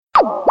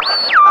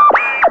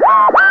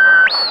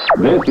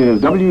This is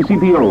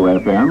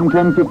WCPO FM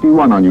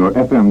 1051 on your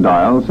FM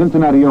dial,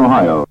 Cincinnati,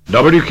 Ohio.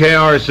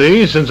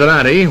 WKRC,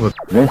 Cincinnati.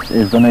 This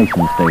is the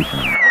Nation Station.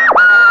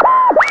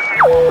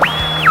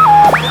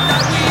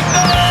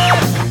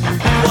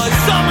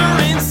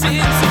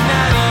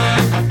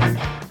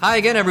 Hi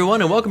again,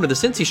 everyone, and welcome to the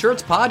Cincy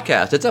Shirts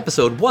Podcast. It's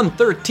episode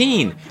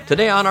 113.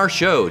 Today on our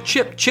show,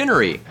 Chip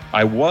Chinery.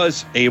 I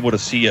was able to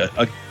see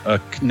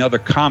another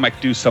comic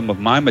do some of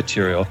my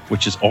material,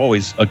 which is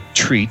always a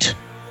treat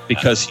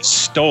because he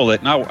stole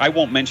it. Now, I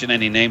won't mention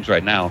any names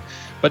right now,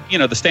 but, you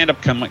know, the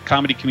stand-up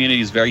comedy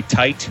community is very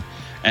tight,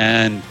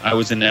 and I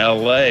was in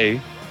L.A.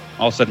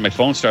 All of a sudden, my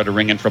phone started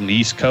ringing from the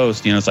East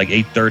Coast. You know, it's like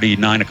 8:30,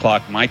 9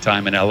 o'clock my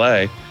time in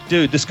L.A.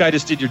 Dude, this guy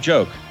just did your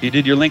joke. He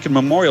did your Lincoln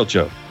Memorial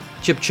joke.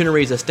 Chip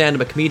Chinery is a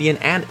stand-up comedian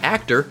and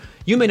actor.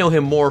 You may know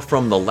him more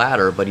from the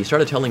latter, but he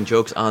started telling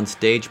jokes on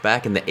stage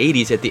back in the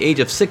 80s at the age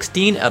of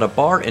 16 at a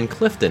bar in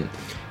Clifton.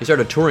 He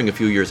started touring a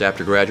few years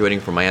after graduating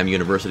from Miami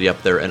University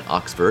up there in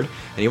Oxford,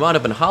 and he wound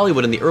up in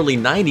Hollywood in the early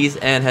 90s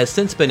and has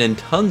since been in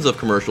tons of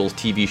commercials,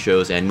 TV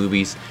shows, and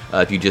movies.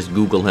 If you just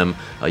Google him,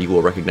 you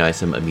will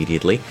recognize him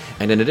immediately.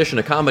 And in addition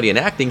to comedy and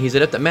acting, he's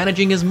adept at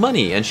managing his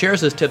money and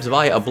shares his tips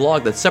via a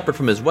blog that's separate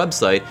from his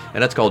website,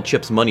 and that's called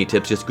Chip's Money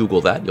Tips. Just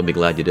Google that. You'll be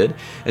glad you did.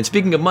 And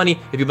speaking of money,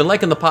 if you've been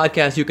liking the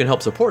podcast, you can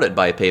help support it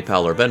by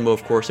PayPal or Venmo,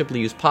 of course.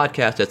 Simply use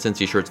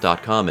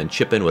podcast@cincyshirts.com and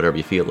chip in whatever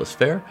you feel is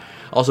fair.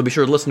 Also, be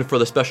sure to listen for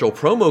the special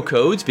promo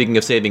code, speaking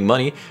of saving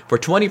money, for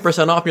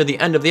 20% off near the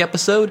end of the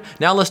episode.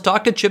 Now let's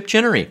talk to Chip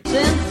Chinery.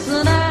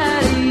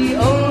 Cincinnati,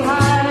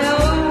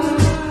 Ohio.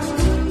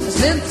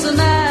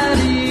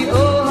 Cincinnati,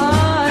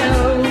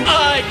 Ohio.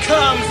 I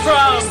come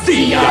from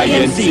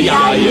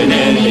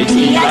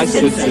C-I-N-C-I-N-N-A-T-I,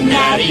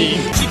 Cincinnati.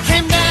 She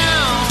came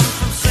down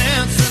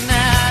from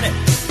Cincinnati.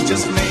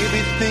 Just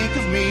maybe think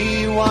of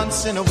me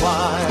once in a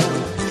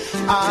while.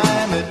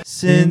 I'm at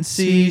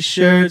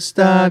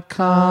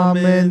CincyShirts.com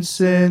in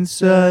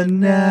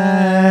Cincinnati.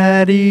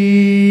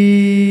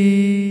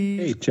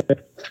 Hey,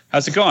 Chip.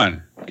 How's it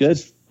going?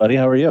 Good, buddy.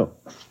 How are you?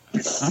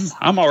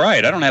 I'm all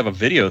right. I don't have a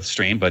video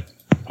stream, but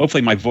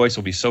hopefully my voice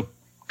will be so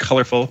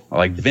colorful,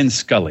 like Vin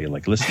Scully,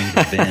 like listening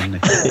to Vin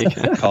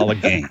call a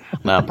game.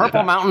 The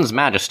Purple Mountain's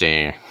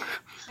Majesty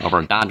over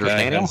in Dodger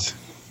Stadium.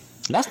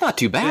 That's not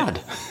too bad.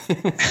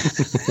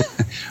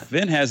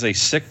 Vin has a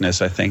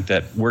sickness, I think,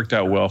 that worked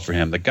out well for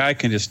him. The guy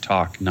can just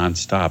talk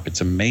nonstop.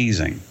 It's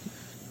amazing.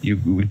 You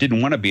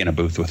didn't want to be in a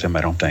booth with him,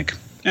 I don't think.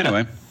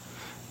 Anyway.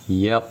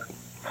 Yep.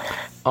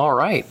 All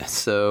right.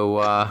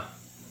 So,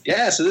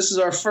 so this is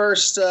our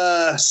first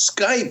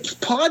Skype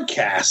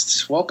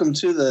podcast. Welcome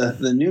to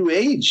the new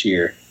age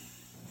here.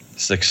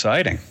 It's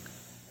exciting.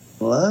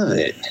 Love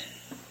it.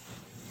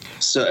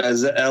 So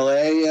is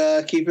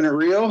LA keeping it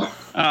real?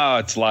 Oh,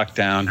 it's locked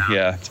down.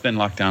 Yeah, it's been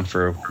locked down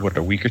for,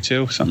 a week or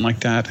two, something like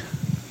that.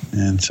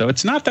 And so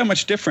it's not that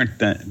much different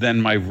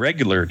than my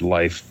regular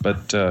life,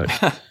 but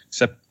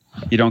except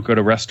you don't go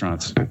to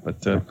restaurants.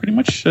 But pretty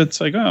much it's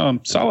like,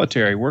 I'm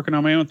solitary, working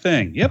on my own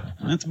thing. Yep,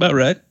 that's about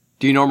right.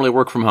 Do you normally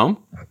work from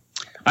home?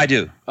 I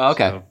do. Oh,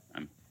 okay. So,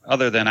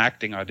 other than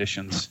acting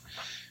auditions,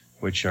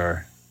 which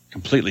are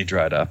completely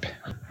dried up,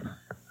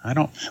 I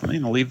don't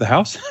leave the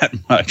house that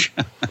much.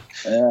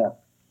 Yeah.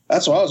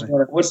 That's what I was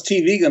wondering. What's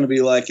TV going to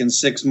be like in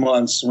 6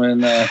 months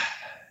when they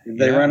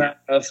run out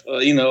of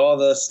all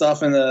the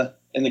stuff in the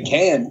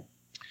can?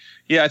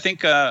 Yeah, I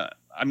think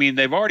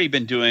they've already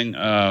been doing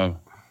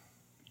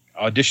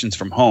auditions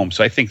from home,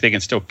 so I think they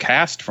can still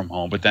cast from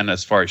home. But then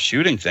as far as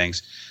shooting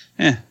things,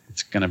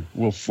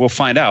 we'll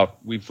find out.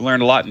 We've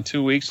learned a lot in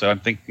 2 weeks, so I'm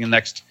thinking the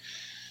next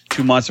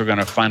 2 months we're going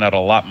to find out a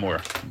lot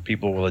more.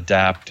 People will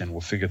adapt and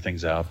we'll figure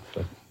things out.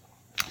 But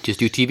just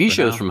do TV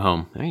shows from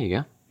home. There you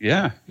go.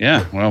 Yeah.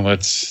 Well,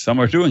 some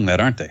are doing that,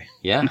 aren't they?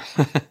 Yeah.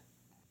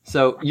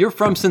 So you're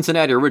from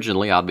Cincinnati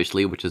originally,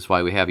 obviously, which is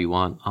why we have you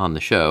on the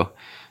show.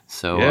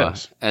 So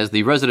yes. As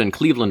the resident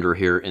Clevelander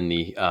here in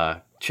the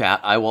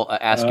chat, I will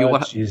ask you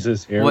what.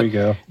 Jesus, here we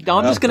go. No,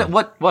 I'm just gonna.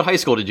 What high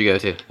school did you go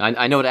to?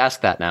 I know to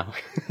ask that now.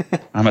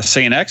 I'm a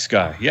St. X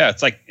guy. Yeah,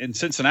 it's like in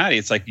Cincinnati.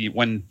 It's like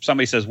when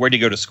somebody says, "Where do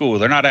you go to school?"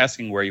 They're not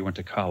asking where you went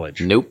to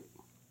college. Nope.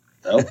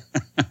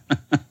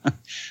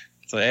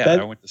 So yeah,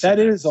 I went to that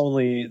is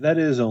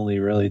only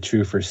really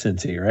true for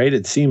Cincy, right?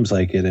 It seems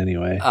like it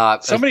anyway.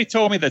 Somebody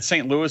told me that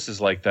St. Louis is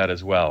like that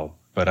as well,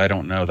 but I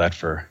don't know that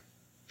for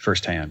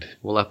firsthand.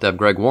 We'll have to have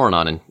Greg Warren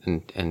on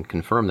and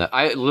confirm that.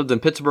 I lived in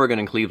Pittsburgh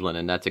and in Cleveland,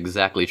 and that's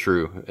exactly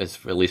true, at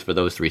least for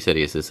those three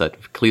cities, is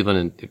that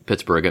Cleveland and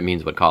Pittsburgh, it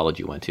means what college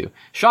you went to.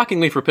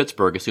 Shockingly for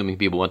Pittsburgh, assuming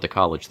people went to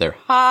college there.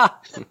 Ha!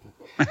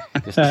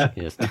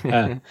 Yes.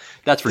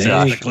 That's for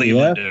Josh.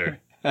 Clevelander.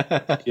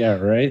 Yeah,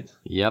 right?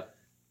 Yep.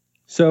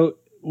 So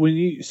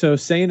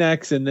St.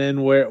 X, and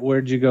then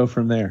where'd you go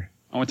from there?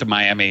 I went to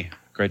Miami.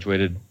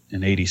 Graduated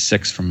in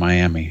 '86 from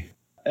Miami.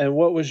 And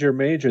what was your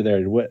major there?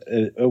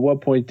 At what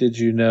point did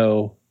you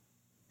know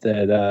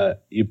that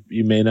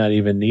you may not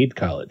even need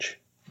college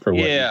for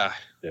what you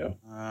do?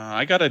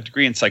 I got a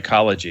degree in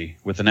psychology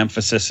with an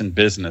emphasis in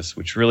business,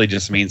 which really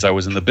just means I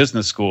was in the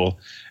business school.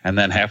 And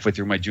then halfway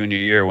through my junior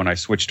year when I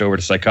switched over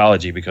to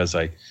psychology because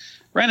I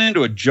ran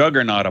into a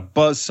juggernaut, a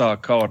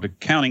buzzsaw called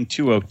Accounting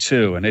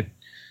 202, and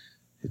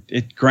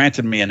it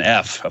granted me an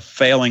F, a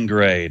failing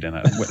grade. And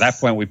at that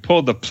point, we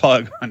pulled the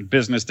plug on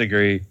business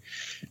degree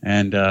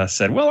and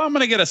said, well, I'm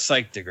going to get a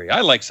psych degree.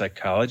 I like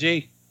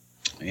psychology.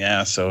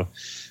 Yeah, so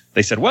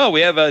they said, well,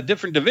 we have a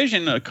different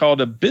division called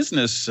a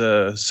business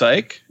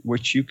psych,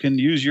 which you can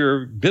use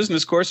your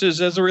business courses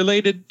as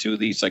related to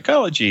the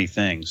psychology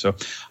thing. So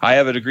I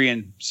have a degree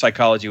in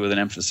psychology with an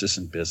emphasis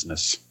in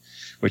business,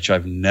 which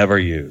I've never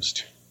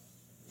used.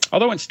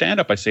 Although in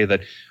stand-up, I say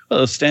that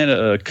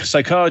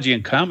psychology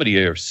and comedy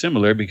are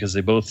similar because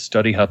they both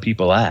study how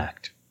people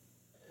act.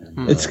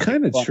 It's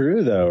kind of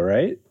true, though,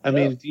 right? I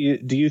mean,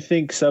 do you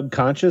think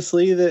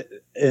subconsciously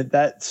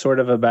that sort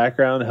of a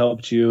background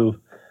helped you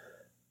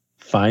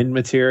find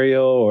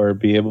material or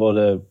be able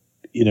to,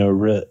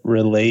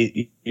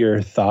 relate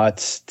your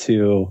thoughts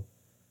to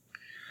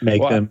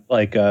make them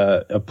like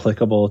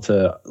applicable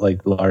to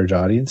like large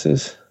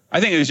audiences? I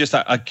think it was just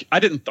I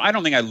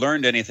don't think I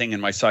learned anything in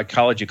my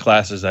psychology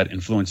classes that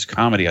influenced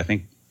comedy. I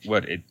think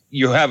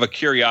you have a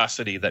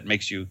curiosity that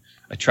makes you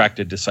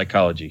attracted to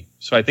psychology.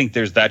 So I think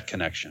there's that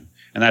connection,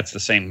 and that's the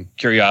same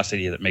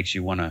curiosity that makes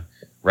you want to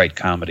write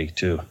comedy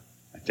too.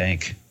 I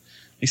think.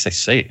 At least I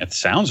say it. It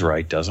sounds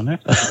right, doesn't it?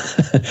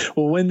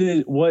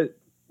 Well,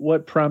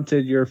 what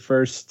prompted your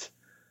first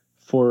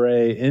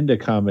foray into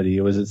comedy?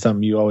 Was it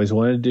something you always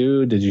wanted to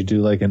do? Did you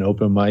do like an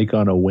open mic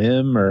on a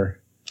whim, or?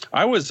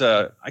 I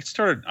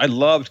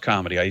loved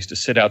comedy. I used to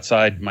sit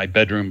outside my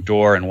bedroom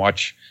door and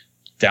watch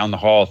down the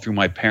hall through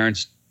my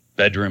parents'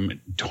 bedroom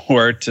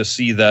door to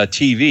see the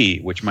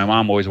TV, which my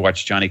mom always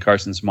watched Johnny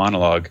Carson's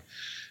monologue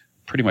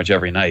pretty much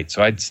every night.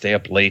 So I'd stay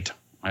up late.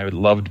 I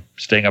loved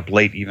staying up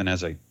late even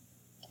as a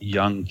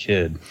young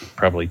kid,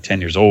 probably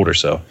 10 years old or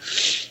so.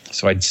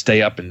 So I'd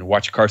stay up and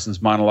watch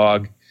Carson's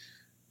monologue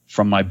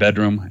from my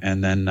bedroom,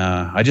 and then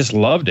I just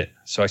loved it.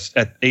 So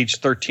at age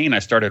 13, I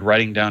started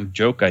writing down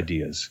joke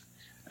ideas.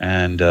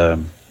 And not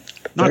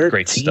 13.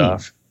 Great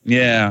stuff.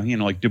 Yeah,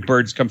 like do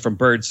birds come from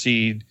bird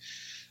seed?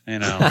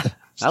 Stuff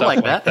I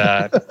like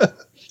that.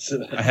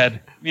 I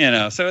had,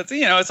 so it's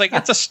it's like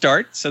it's a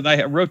start. So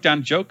I wrote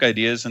down joke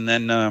ideas, and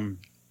then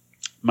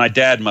my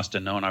dad must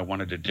have known I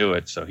wanted to do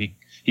it. So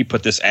he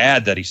put this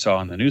ad that he saw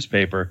in the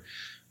newspaper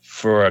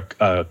for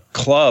a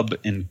club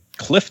in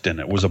Clifton.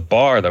 It was a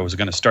bar that was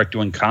going to start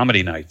doing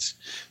comedy nights.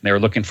 And they were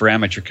looking for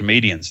amateur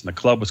comedians, and the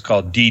club was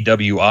called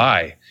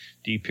DWI.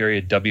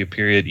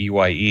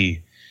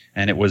 D.W.EYE,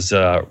 and it was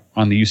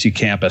on the UC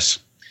campus,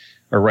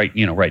 or right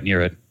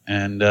near it.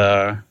 And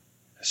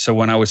so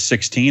when I was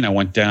 16, I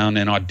went down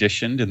and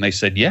auditioned, and they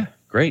said, "Yeah,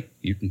 great,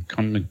 you can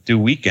come and do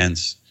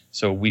weekends."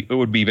 So it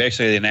would be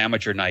basically an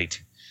amateur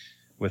night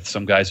with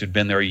some guys who'd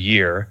been there a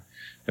year.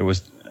 It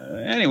was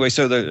anyway.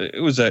 So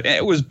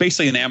it was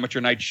basically an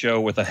amateur night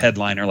show with a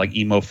headliner like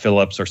Emo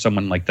Phillips or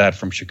someone like that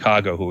from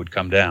Chicago who would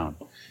come down.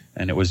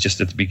 And it was just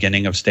at the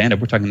beginning of stand-up.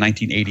 We're talking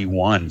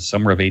 1981,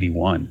 summer of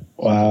 81.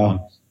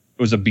 Wow.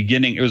 It was a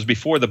beginning. It was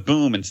before the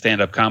boom in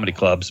stand-up comedy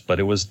clubs, but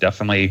it was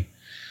definitely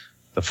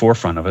the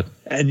forefront of it.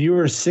 And you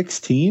were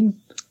 16?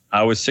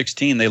 I was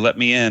 16. They let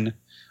me in.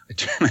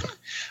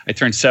 I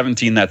turned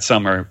 17 that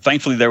summer.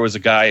 Thankfully, there was a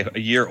guy a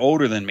year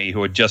older than me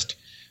who had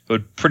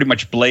pretty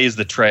much blazed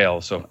the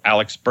trail. So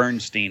Alex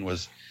Bernstein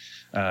was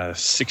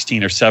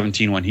 16 or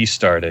 17 when he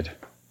started.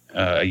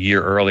 A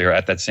year earlier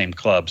at that same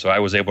club. So I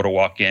was able to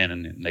walk in,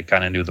 and they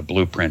kind of knew the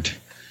blueprint.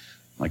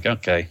 I'm like,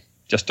 okay,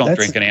 just don't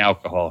drink any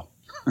alcohol.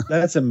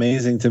 That's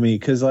amazing to me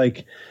because,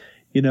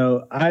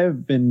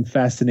 I've been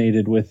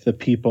fascinated with the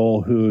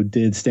people who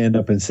did stand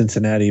up in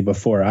Cincinnati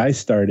before I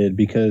started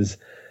because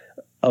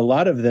a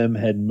lot of them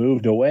had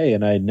moved away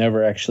and I'd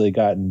never actually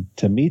gotten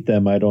to meet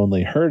them. I'd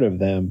only heard of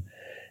them.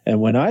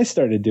 And when I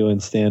started doing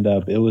stand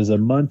up, it was a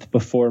month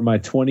before my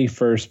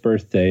 21st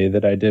birthday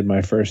that I did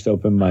my first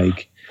open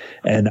mic.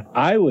 And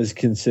I was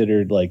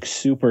considered like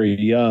super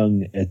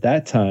young at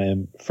that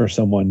time for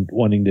someone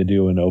wanting to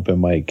do an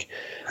open mic.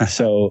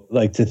 So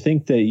like to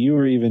think that you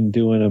were even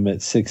doing them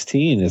at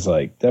 16 is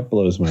like, that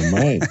blows my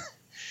mind.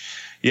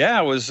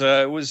 Yeah, it was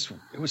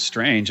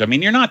strange. I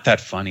mean, you're not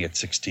that funny at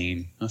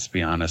 16. Let's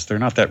be honest. There are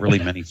not that really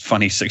many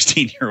funny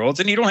 16-year-olds,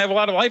 and you don't have a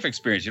lot of life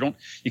experience. You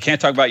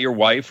can't talk about your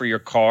wife or your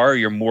car or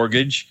your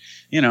mortgage.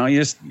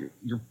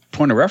 Your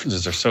point of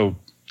references are so.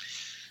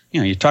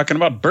 You're talking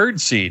about bird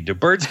seed. Do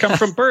birds come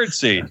from bird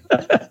seed?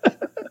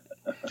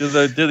 Do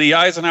the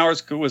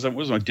Eisenhowers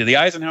do the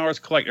Eisenhowers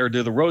collect, or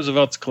do the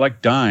Roosevelts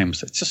collect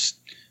dimes? It's just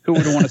who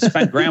would want to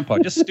spend grandpa?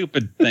 Just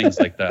stupid things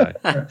like that.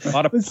 A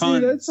lot of puns. See,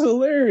 that's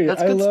hilarious.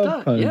 I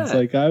love puns. Yeah.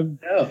 Like I'm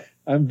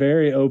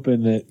very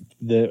open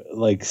that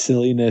like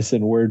silliness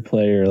and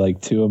wordplay are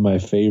like two of my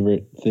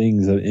favorite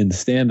things in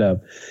stand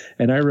up.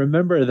 And I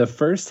remember the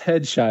first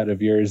headshot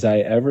of yours I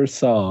ever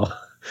saw.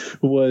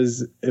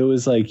 It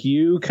was like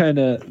you kind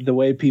of the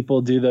way people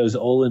do those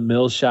Olin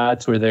Mills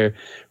shots where they're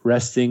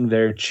resting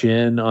their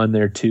chin on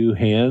their two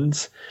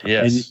hands.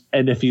 Yes.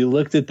 And if you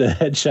looked at the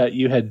headshot,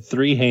 you had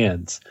three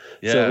hands.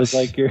 Yes. So it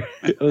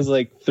was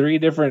like three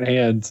different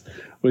hands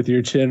with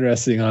your chin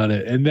resting on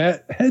it. And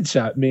that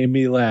headshot made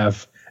me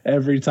laugh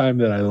every time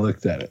that I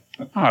looked at it.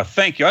 Oh,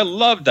 thank you. I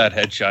loved that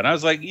headshot. I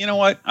was like, you know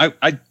what?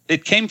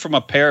 It came from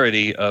a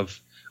parody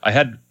of I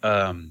had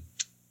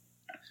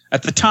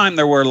at the time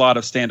there were a lot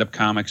of stand-up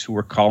comics who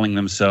were calling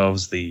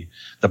themselves the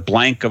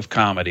blank of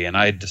comedy, and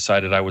I had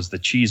decided I was the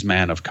cheese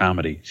man of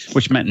comedy,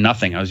 which meant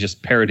nothing. I was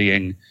just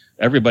parodying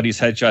everybody's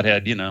headshot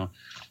had,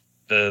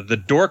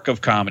 the dork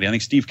of comedy. I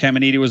think Steve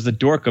Caminiti was the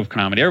dork of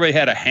comedy. Everybody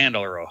had a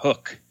handle or a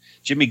hook.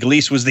 Jimmy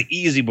Gleace was the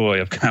easy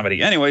boy of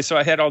comedy. Anyway, so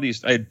I had 4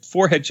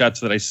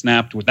 headshots that I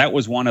snapped. That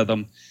was one of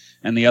them.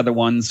 And the other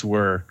ones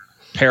were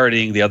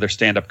parodying the other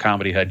stand-up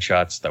comedy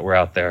headshots that were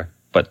out there.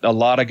 But a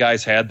lot of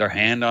guys had their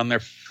hand on their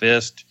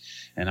fist.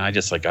 And I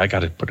just I got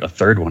to put a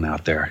third one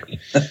out there.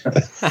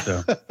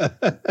 So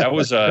that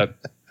was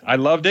I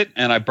loved it.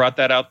 And I brought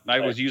that out. I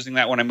was using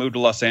that when I moved to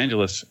Los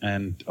Angeles.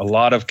 And a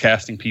lot of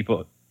casting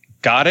people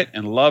got it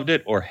and loved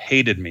it or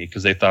hated me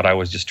because they thought I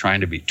was just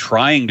trying to be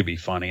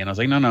funny. And I was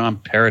like, no, I'm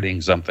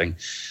parodying something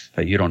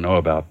that you don't know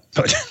about.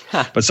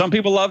 But some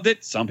people loved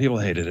it. Some people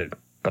hated it.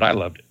 But I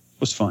loved it.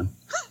 It was fun.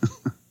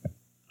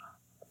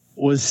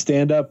 Was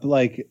stand-up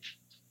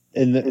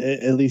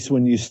at least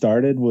when you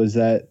started, was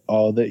that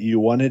all that you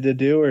wanted to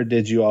do? Or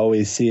did you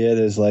always see it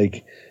as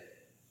a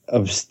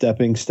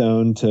stepping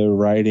stone to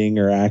writing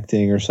or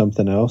acting or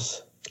something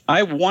else?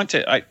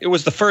 It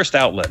was the first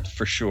outlet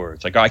for sure.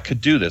 It's I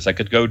could do this. I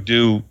could go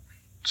do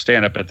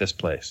stand-up at this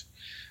place.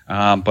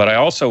 But I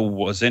also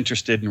was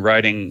interested in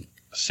writing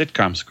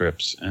sitcom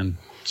scripts. And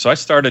so I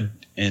started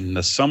in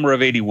the summer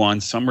of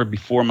 81, summer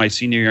before my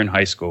senior year in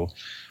high school.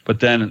 But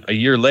then a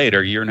year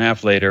and a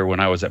half later, when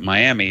I was at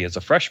Miami as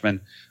a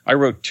freshman, I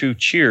wrote 2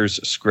 Cheers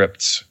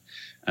scripts.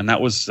 And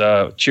that was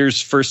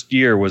Cheers' first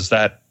year was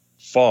that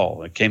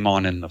fall. It came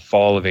on in the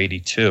fall of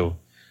 82.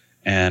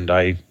 And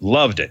I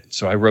loved it.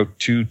 So I wrote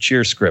 2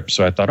 Cheer scripts.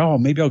 So I thought,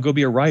 maybe I'll go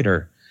be a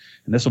writer.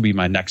 And this will be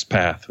my next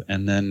path.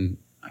 And then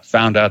I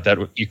found out that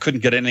you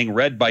couldn't get anything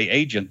read by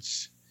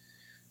agents.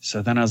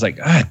 So then I was like,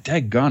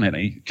 daggone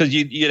it. Because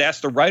you'd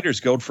ask the Writers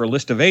Guild for a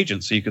list of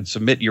agents so you could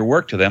submit your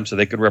work to them so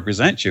they could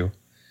represent you.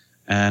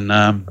 And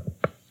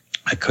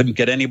I couldn't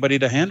get anybody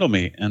to handle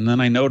me. And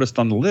then I noticed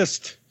on the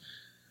list,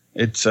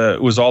 it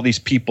was all these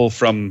people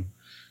from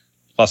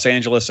Los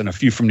Angeles and a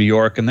few from New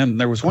York. And then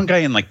there was one guy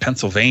in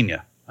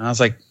Pennsylvania. And I was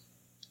like,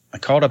 I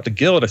called up the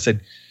guild. I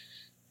said,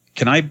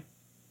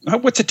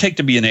 what's it take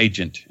to be an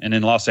agent? And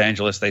in Los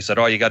Angeles, they said,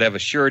 you got to have a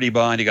surety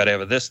bond. You got to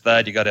have this,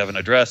 that. You got to have an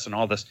address and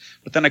all this.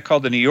 But then I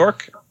called the New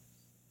York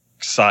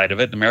side of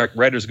it, the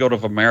Writers Guild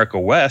of America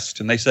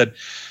West. And they said,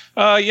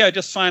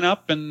 just sign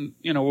up and,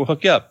 we'll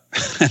hook you up.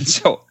 And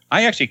so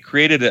I actually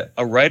created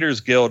a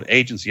Writers Guild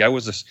agency. I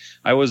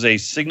was a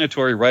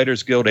signatory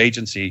Writers Guild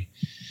agency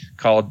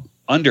called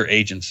Under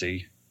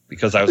Agency.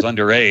 Because I was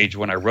underage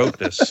when I wrote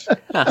this.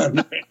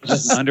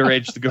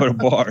 Underage to go to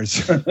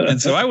bars.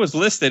 And so I was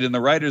listed in the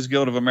Writers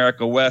Guild of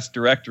America West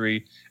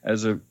directory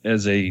as an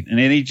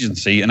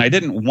agency. And I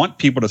didn't want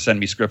people to send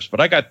me scripts, but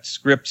I got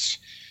scripts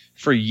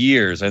for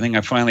years. I think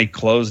I finally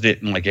closed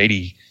it in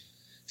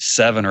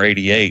 87 or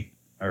 88,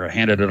 or I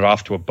handed it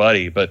off to a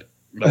buddy. But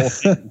the whole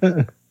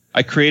thing,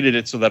 I created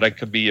it so that I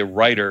could be a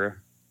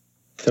writer.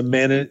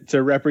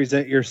 To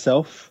represent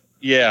yourself?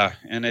 Yeah,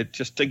 and it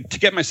just to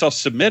get myself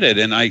submitted,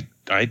 and I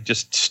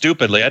just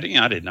stupidly, I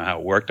didn't know how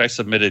it worked. I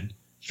submitted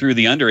through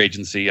the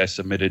underagency. I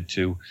submitted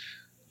to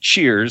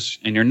Cheers,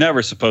 and you're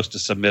never supposed to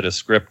submit a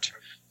script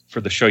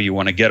for the show you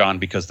want to get on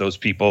because those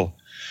people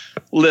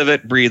live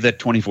it, breathe it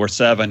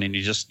 24/7,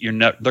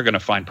 and they're going to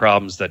find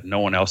problems that no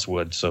one else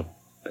would. So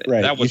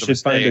right, that was you should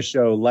find a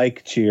show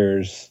like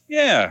Cheers.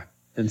 Yeah,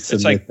 and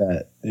submit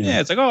that. Yeah,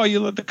 it's you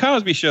love the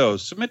Cosby Show.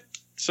 Submit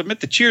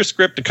the Cheers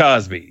script to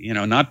Cosby,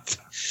 not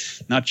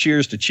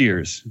Cheers to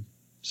Cheers.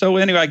 So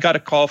anyway, I got a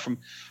call from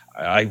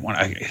I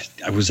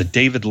was a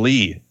David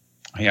Lee.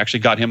 I actually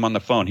got him on the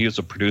phone. He was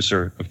a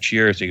producer of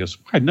Cheers. He goes,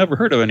 I'd never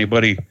heard of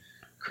anybody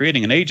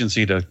creating an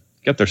agency to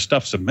get their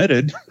stuff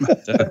submitted.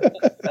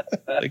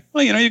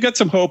 But, you got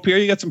some hope here.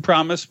 You got some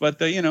promise, but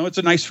it's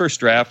a nice first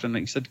draft. And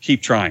he said,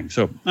 keep trying.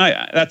 So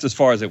that's as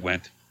far as it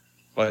went.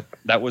 But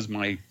that was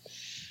I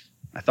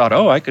thought,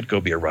 I could go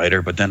be a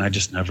writer, but then I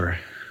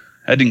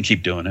didn't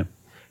keep doing it.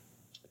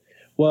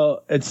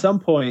 Well, at some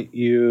point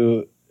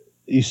you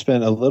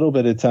spent a little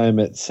bit of time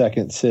at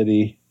Second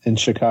City in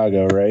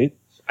Chicago, right?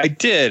 I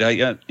did.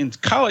 In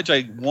college,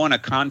 I won a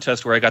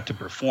contest where I got to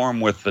perform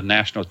with the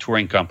National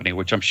Touring Company,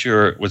 which I'm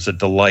sure was a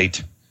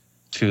delight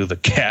to the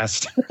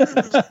cast.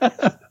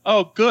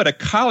 Oh, good. A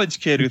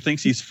college kid who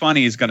thinks he's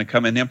funny is going to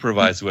come and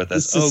improvise with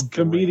us. This is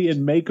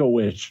comedian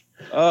Make-A-Wish.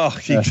 Oh,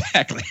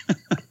 exactly.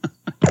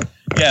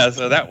 Yeah,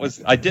 so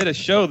I did a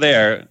show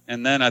there,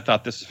 and then I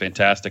thought, this is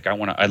fantastic.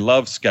 I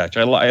love sketch.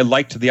 I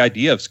liked the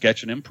idea of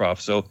sketch and improv.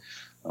 So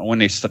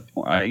when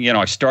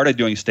I started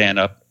doing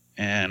stand-up,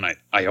 and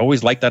I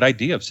always liked that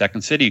idea of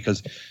Second City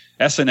because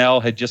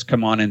SNL had just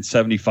come on in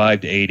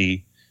 75 to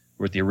 80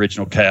 with the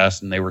original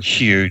cast, and they were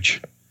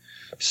huge.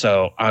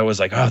 So I was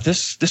like,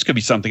 this could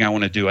be something I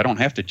want to do. I don't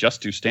have to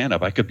just do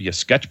stand-up. I could be a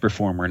sketch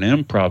performer, an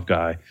improv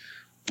guy.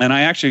 And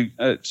I actually,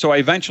 so I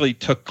eventually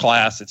took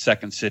class at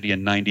Second City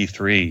in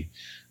 93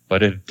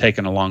 but it had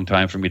taken a long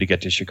time for me to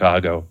get to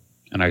Chicago.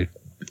 And I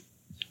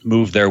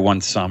moved there one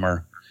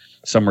summer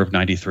of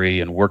 93,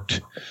 and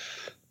worked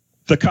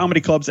the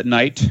comedy clubs at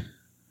night,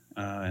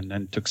 and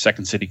then took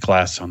Second City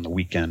class on the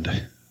weekend.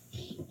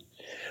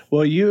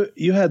 Well,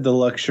 you had the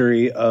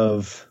luxury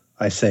of,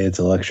 I say it's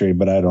a luxury,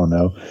 but I don't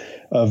know,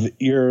 of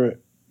your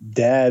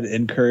dad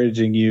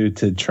encouraging you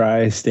to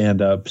try stand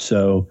up.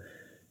 So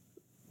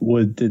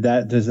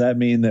does that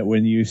mean that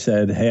when you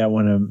said, "Hey, I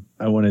want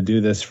to do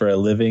this for a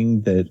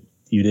living," that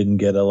you didn't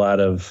get a lot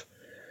of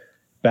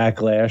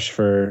backlash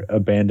for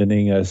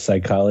abandoning a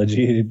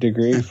psychology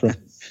degree from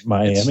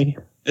Miami?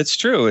 It's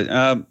true.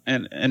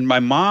 And my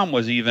mom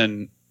was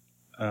even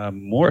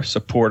more as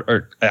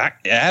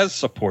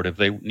supportive.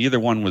 Neither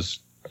one was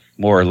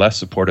more or less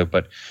supportive,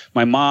 but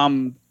my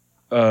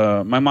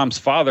mom's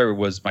father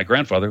was my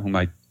grandfather, whom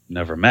I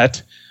never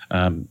met,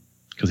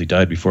 because he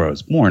died before I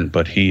was born.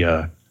 But he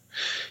was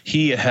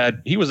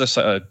he was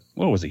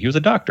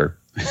a doctor.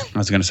 I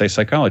was going to say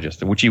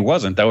psychologist, which he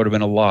wasn't. That would have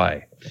been a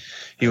lie.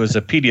 He was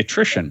a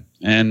pediatrician.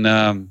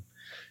 And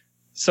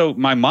so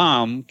my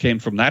mom came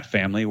from that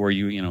family where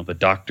the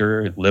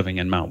doctor living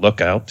in Mount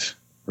Lookout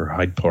or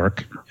Hyde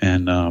Park.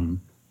 And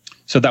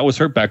so that was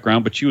her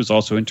background, but she was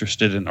also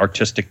interested in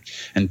artistic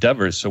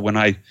endeavors. So when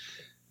I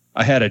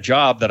had a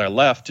job that I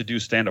left to do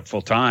stand-up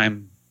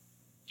full-time,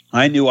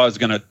 I knew I was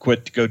going to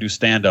quit to go do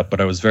stand-up,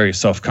 but I was very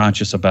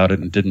self-conscious about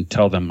it and didn't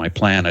tell them my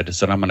plan. I just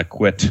said, I'm going to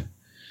quit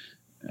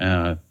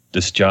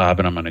this job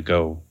and I'm going to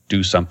go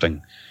do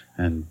something.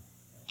 And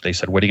they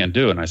said, what are you going to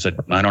do? And I said,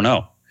 I don't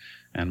know.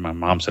 And my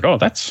mom said, oh,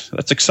 that's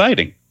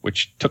exciting,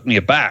 which took me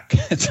aback.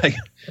 It's like,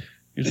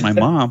 here's my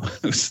mom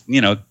who's,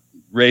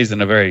 raised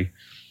in a very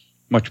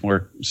much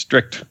more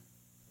strict,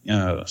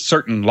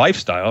 certain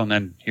lifestyle. And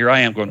then here I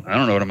am going, I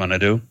don't know what I'm going to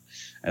do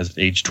as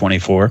age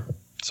 24.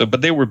 So,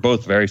 but they were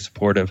both very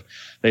supportive.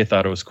 They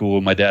thought it was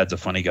cool. My dad's a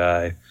funny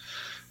guy.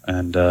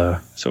 And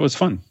so it was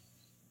fun.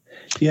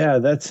 Yeah,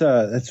 that's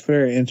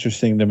very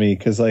interesting to me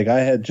because I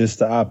had just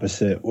the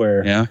opposite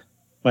where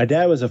my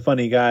dad was a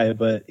funny guy,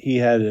 but he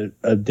had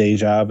a day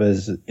job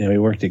as he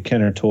worked at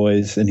Kenner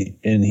Toys, and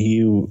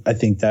he I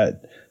think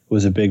that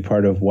was a big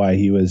part of why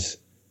he was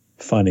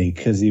funny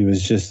because he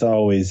was just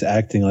always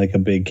acting like a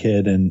big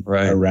kid and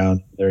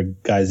around there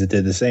guys that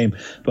did the same.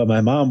 But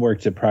my mom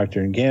worked at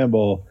Procter and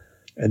Gamble,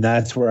 and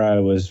that's where I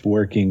was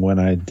working when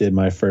I did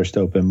my first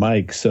open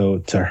mic. So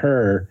to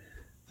her,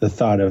 the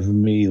thought of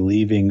me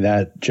leaving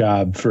that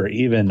job for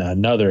even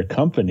another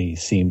company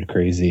seemed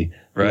crazy,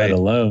 let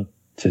alone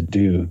to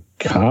do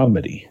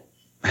comedy.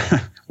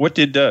 What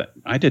did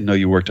I didn't know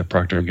you worked at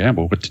Procter &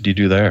 Gamble. What did you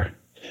do there?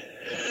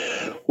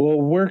 Well,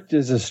 worked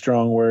is a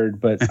strong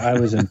word, but I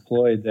was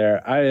employed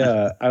there.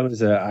 I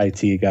was an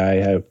IT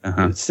guy.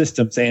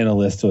 Systems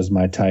analyst was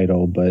my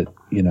title, but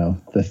the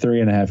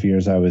 3.5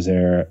 years I was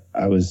there,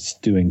 I was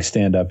doing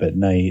stand up at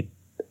night,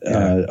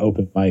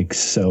 open mics.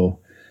 So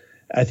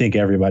I think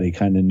everybody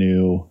kind of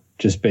knew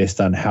just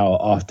based on how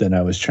often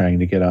I was trying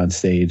to get on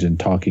stage and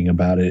talking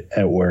about it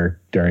at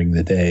work during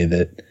the day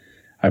that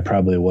I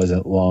probably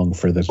wasn't long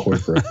for the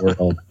corporate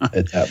world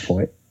at that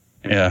point.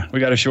 Yeah, we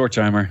got a short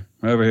timer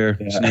over here.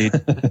 Yeah. Sneed.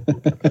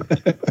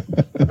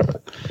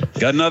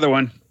 Got another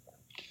one.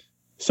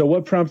 So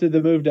what prompted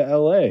the move to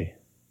LA?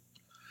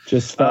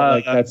 Just felt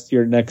like that's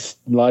your next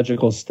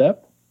logical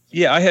step?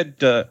 Yeah, I had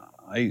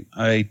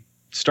I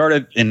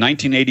started in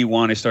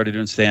 1981. I started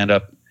doing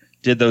stand-up.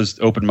 Did those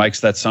open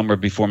mics that summer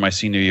before my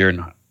senior year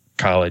in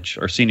college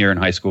or senior year in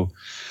high school.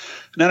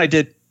 And then I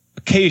did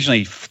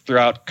occasionally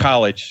throughout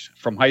college,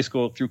 from high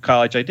school through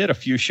college, I did a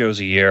few shows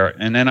a year.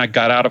 And then I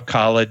got out of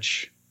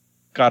college,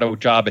 got a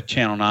job at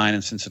Channel 9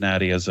 in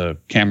Cincinnati as a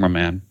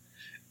cameraman,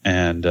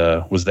 and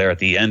was there at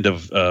the end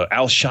of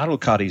Al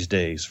Shuttlecotty's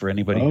days for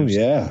anybody who's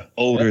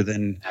older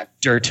than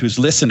Dirt who's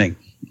listening.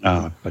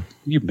 But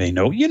you may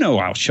know,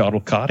 Al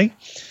Shuttlecotty.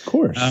 Of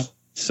course.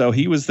 So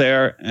he was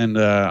there, and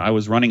I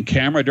was running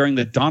camera during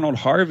the Donald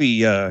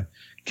Harvey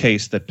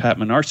case that Pat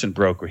Menarson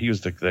broke, where he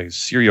was the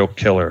serial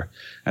killer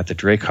at the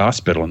Drake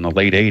Hospital in the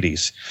late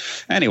 80s.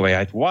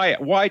 Anyway,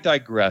 why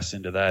digress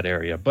into that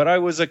area? But I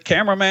was a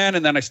cameraman,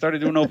 and then I started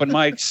doing open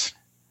mics,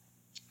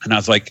 and I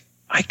was like,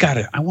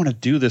 I want to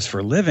do this for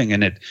a living.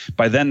 And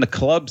by then the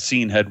club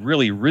scene had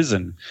really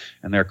risen,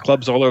 and there are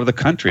clubs all over the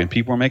country, and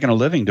people were making a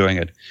living doing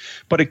it.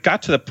 But it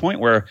got to the point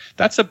where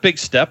that's a big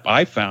step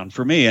I found,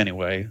 for me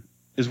anyway,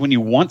 is when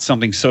you want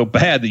something so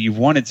bad that you've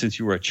wanted since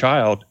you were a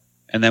child.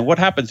 And then what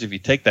happens if you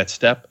take that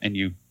step and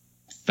you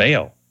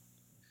fail?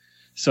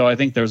 So I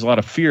think there's a lot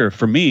of fear.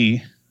 For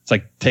me, it's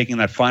like taking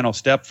that final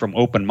step from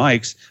open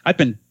mics. I've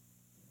been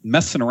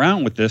messing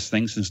around with this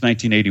thing since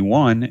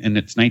 1981, and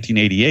it's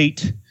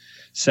 1988.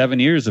 7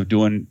 years of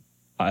doing,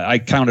 I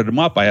counted them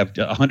up. I have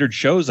 100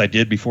 shows I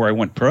did before I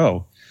went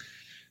pro.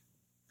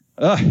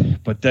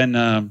 But then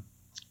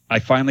I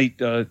finally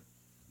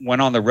went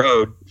on the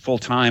road full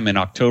time in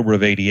October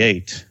of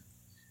 88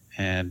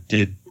 and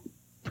did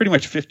pretty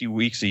much 50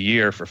 weeks a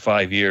year for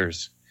 5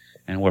 years.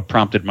 And what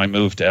prompted my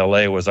move to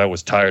LA was I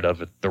was tired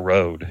of it, the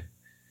road.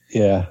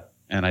 Yeah.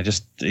 And I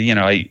just,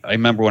 I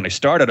remember when I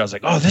started, I was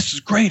like, oh, this is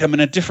great. I'm in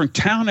a different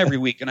town every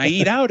week and I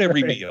eat out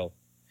every meal.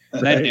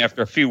 And then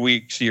after a few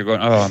weeks, you're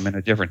going, oh, I'm in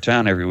a different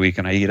town every week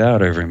and I eat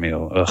out every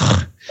meal.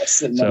 Ugh. I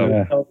sit in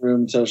my hotel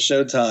room till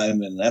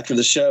showtime, and after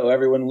the show,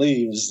 everyone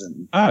leaves.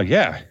 And oh,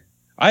 yeah.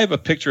 I have a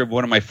picture of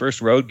one of my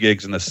first road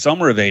gigs in the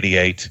summer of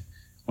 '88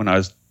 when I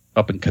was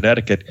up in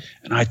Connecticut,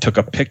 and I took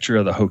a picture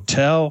of the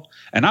hotel,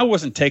 and I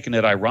wasn't taking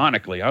it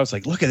ironically. I was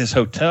like, look at this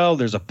hotel.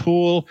 There's a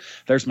pool.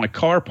 There's my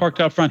car parked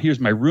out front. Here's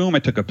my room. I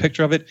took a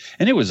picture of it,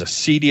 and it was a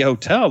seedy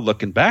hotel.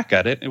 Looking back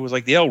at it, it was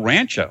like the El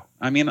Rancho.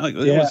 I mean,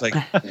 it was like,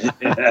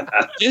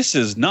 this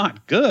is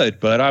not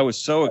good, but I was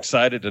so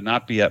excited to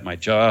not be at my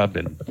job.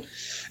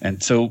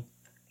 And so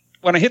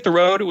when I hit the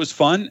road, it was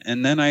fun.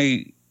 And then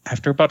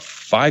after about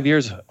 5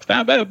 years,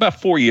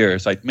 about 4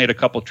 years, I made a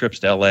couple trips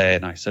to LA,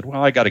 and I said,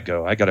 well, I got to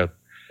go.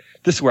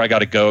 This is where I got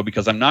to go,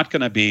 because I'm not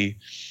going to be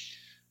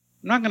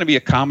a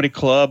comedy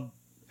club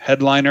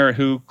headliner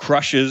who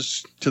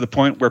crushes to the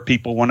point where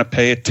people want to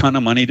pay a ton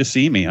of money to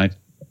see me.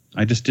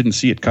 I just didn't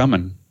see it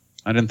coming.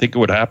 I didn't think it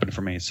would happen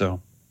for me. So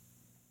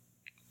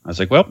I was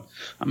like, well,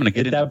 I'm going to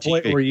get into At that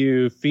point, TV. were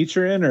you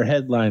featuring or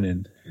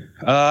headlining?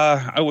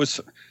 I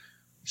was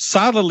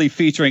solidly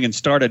featuring and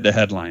started to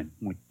headline.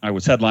 I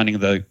was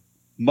headlining the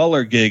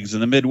Muller gigs in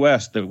the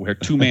Midwest that were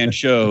 2-man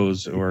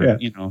shows, or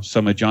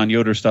some of John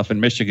Yoder stuff in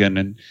Michigan,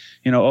 and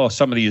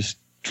some of these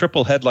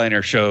triple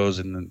headliner shows,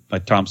 and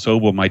like Tom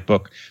Sobel might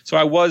book. So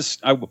I was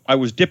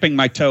dipping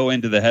my toe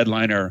into the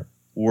headliner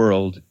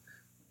world.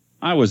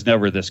 I was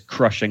never this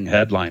crushing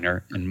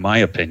headliner, in my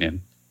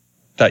opinion,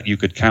 that you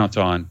could count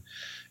on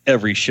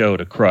every show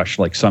to crush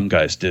like some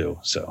guys do.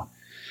 So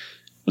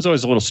it was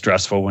always a little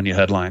stressful when you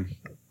headline,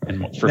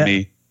 and for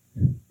me.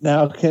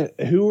 Now,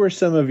 who were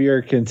some of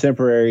your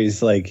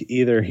contemporaries, like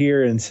either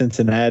here in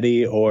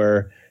Cincinnati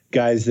or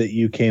guys that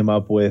you came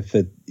up with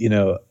that,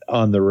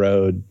 on the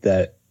road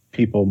that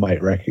people might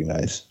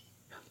recognize?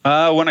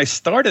 When I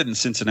started in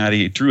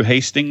Cincinnati, Drew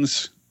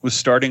Hastings was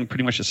starting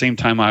pretty much the same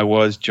time I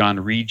was. John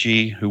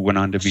Rigi, who went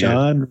on to be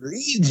John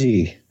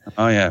Rigi.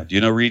 Oh, yeah. Do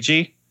you know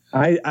Rigi?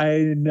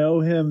 I know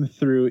him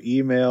through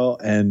email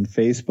and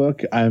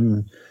Facebook.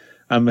 I'm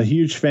a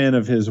huge fan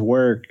of his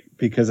work,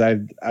 because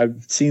I've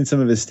seen some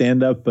of his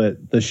stand-up,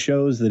 but the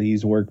shows that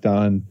he's worked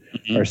on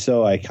are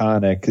so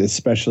iconic,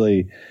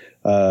 especially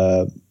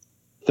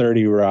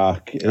 30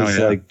 Rock is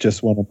like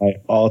just one of my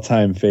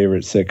all-time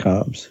favorite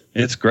sitcoms.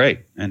 It's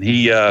great. And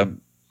he it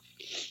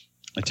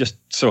just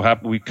so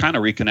happened we kind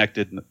of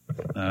reconnected.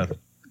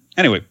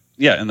 Anyway,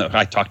 yeah, and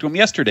I talked to him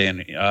yesterday, and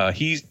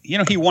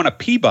he won a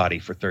Peabody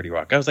for 30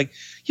 Rock. I was like,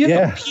 you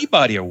have a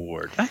Peabody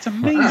Award. That's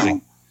amazing.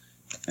 Wow.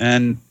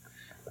 And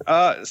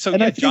I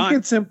think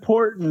it's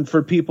important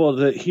for people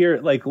to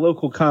hear, like,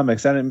 local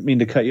comics. I didn't mean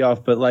to cut you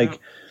off, but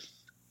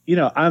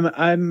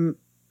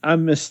I'm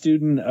a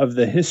student of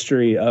the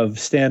history of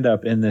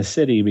stand-up in the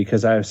city,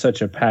 because I have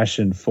such a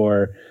passion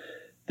for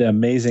the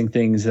amazing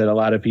things that a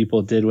lot of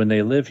people did when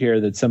they live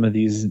here that some of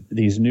these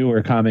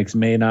newer comics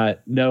may not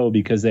know,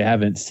 because they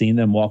haven't seen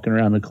them walking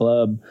around the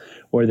club,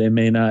 or they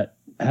may not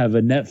have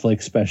a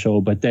Netflix special,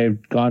 but they've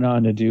gone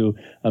on to do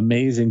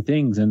amazing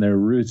things, and their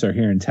roots are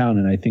here in town.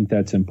 And I think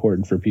that's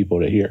important for people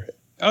to hear it.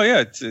 Oh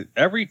yeah.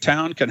 Every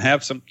town can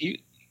have some.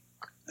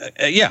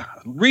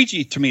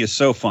 Rigi to me is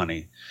so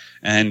funny,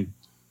 and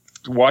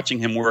watching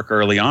him work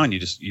early on,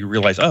 you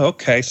realize, oh,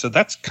 okay. So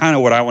that's kind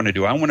of what I want to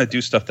do. I want to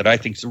do stuff that I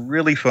think is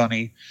really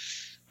funny.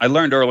 I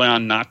learned early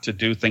on not to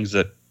do things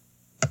that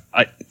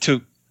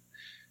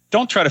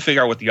don't try to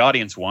figure out what the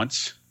audience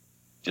wants.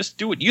 Just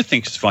do what you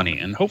think is funny,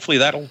 and hopefully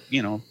that'll,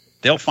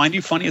 they'll find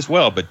you funny as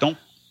well. But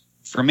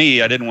for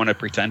me, I didn't want to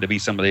pretend to be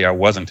somebody I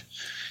wasn't.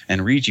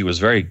 And Rigi was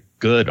very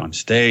good on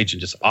stage and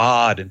just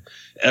odd, and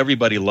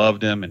everybody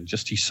loved him, and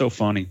just he's so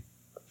funny.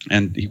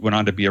 And he went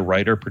on to be a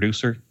writer,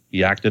 producer.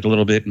 He acted a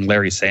little bit in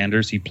Larry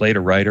Sanders. He played a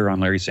writer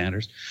on Larry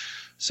Sanders.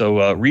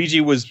 So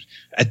Rigi was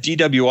at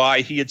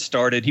DWI.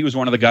 He was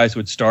one of the guys who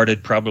had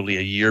started probably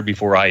a year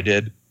before I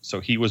did. So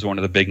he was one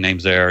of the big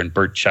names there, and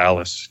Bert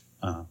Chalice.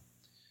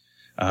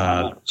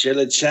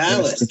 Chili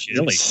Chalice.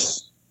 Chili.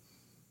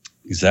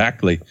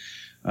 Exactly.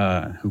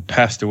 Who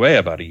passed away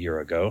about a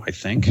year ago, I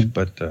think.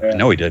 But I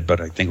know he did,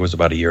 but I think it was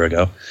about a year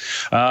ago.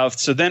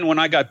 So then when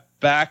I got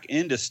back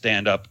into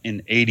stand-up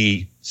in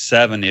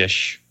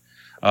 87-ish,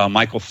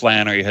 Michael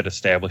Flannery had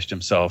established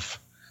himself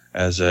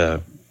as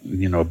a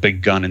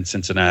big gun in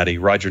Cincinnati.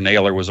 Roger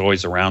Naylor was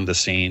always around the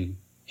scene.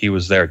 He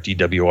was there at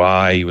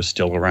DWI. He was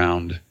still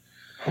around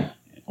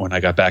when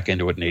I got back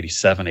into it in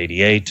 87,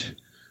 88.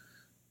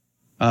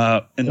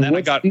 And then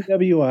I got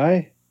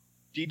DWI.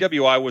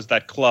 DWI was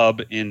that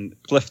club in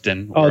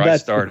Clifton. Oh, where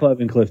that's I started. the club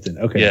in Clifton.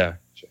 Okay. Yeah.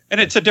 And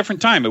it's a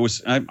different time. It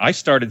was I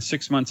started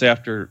 6 months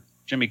after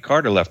Jimmy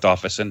Carter left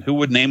office, and who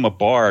would name a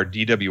bar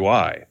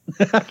DWI?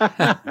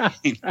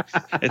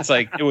 It's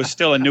like it was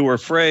still a newer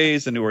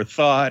phrase, a newer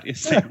thought.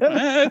 It's like,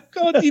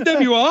 call it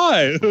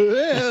DWI.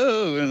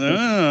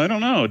 I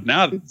don't know.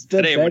 Now it's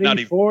today the we're not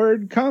Betty even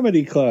Ford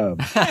Comedy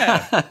Club.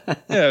 Yeah,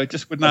 it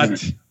just would not.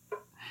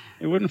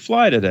 It wouldn't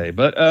fly today.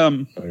 But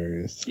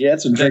yeah,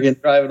 that's when drinking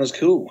and driving was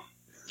cool.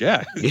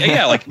 Yeah.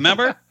 Like,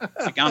 remember?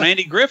 Like on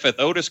Andy Griffith,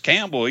 Otis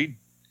Campbell,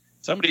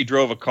 somebody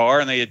drove a car,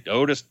 and they had,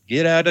 Otis,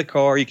 get out of the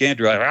car. You can't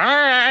drive.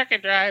 I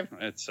can drive.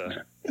 It's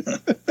a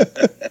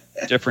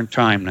different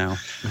time now.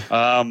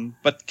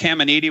 But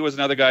Caminiti was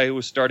another guy who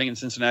was starting in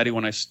Cincinnati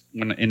when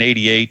in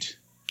 '88.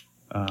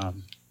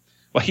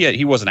 Well,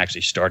 he wasn't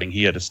actually starting.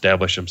 He had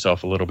established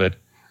himself a little bit.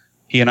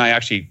 He and I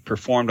actually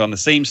performed on the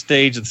same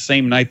stage the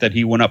same night that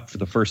he went up for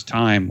the first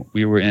time.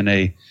 We were in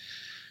a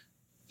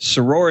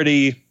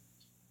sorority,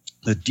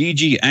 the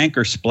DG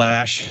Anchor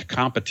Splash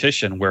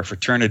competition, where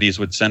fraternities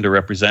would send a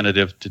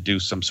representative to do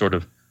some sort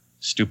of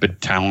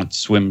stupid talent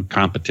swim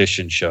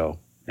competition show.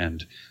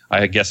 And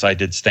I guess I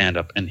did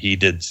stand-up, and he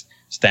did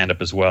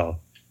stand-up as well.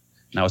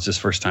 Now it's his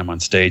first time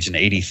on stage in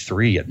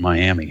 '83 at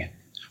Miami.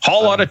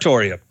 Hall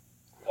Auditorium.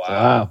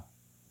 Wow.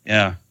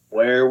 Yeah.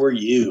 Where were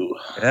you?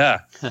 Yeah.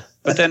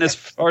 But then as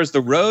far as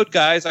the road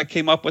guys I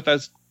came up with, I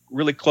was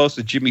really close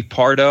to Jimmy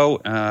Pardo.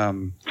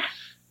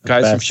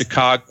 Guys from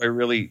Chicago I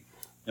really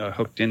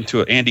hooked into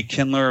it. Andy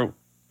Kindler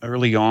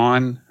early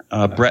on.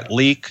 Brett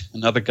Leake,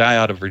 another guy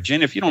out of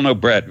Virginia. If you don't know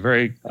Brett,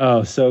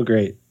 so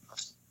great.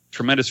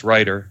 Tremendous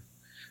writer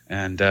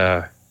and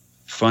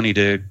funny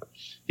dude.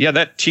 Yeah,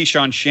 that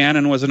T-Shawn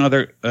Shannon was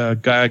another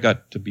guy I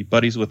got to be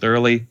buddies with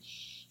early.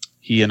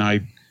 He and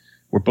I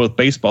were both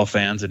baseball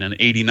fans, and in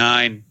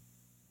 '89,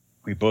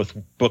 we both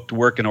booked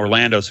work in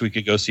Orlando so we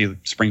could go see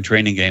spring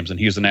training games. And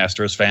he was an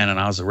Astros fan, and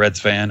I was a Reds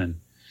fan, and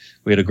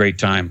we had a great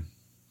time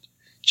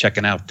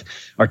checking out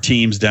our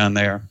teams down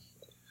there.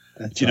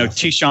 That's awesome.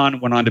 T-Shawn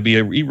went on to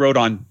he wrote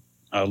on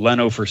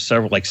Leno for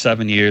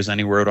 7 years, and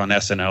he wrote on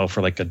SNL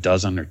for like a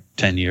dozen or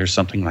 10 years,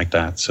 something like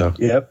that. So,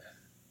 yep,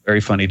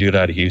 very funny dude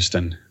out of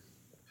Houston.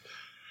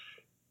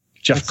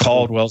 Jeff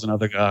Caldwell's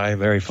another guy,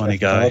 very funny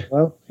guy.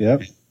 Caldwell?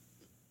 Yep.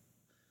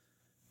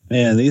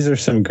 Man, these are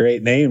some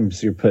great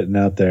names you're putting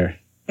out there.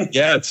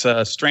 Yeah, it's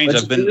strange.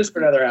 Let's do this for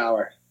another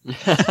hour. Then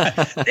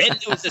there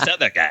was this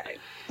other guy.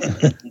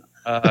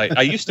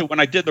 I used to, when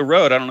I did the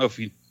road, I don't know if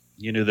you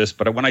knew this,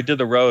 but when I did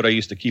the road, I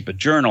used to keep a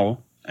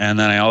journal, and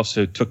then I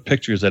also took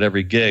pictures at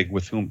every gig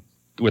with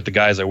the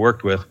guys I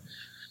worked with.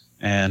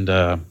 And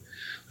a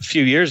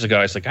few years ago,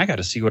 I was like, I got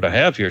to see what I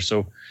have here.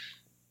 So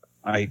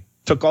I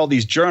took all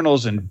these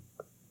journals and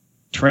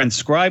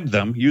transcribed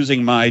them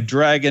using my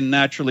Dragon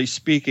Naturally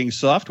Speaking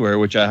software,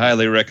 which I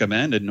highly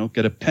recommend, and don't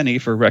get a penny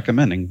for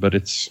recommending, but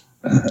it's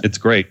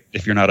great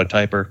if you're not a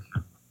typer.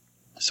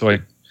 So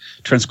I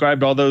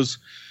transcribed all those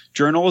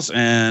journals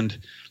and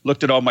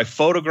looked at all my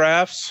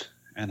photographs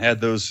and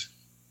had those.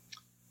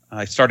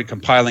 I started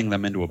compiling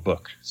them into a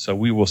book. So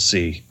we will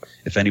see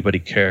if anybody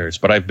cares.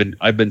 But I've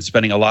been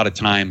spending a lot of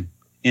time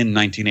in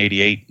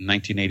 1988 and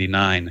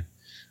 1989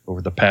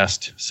 over the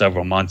past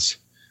several months,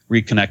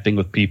 reconnecting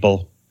with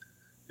people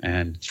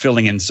and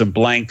filling in some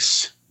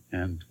blanks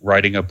and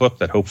writing a book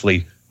that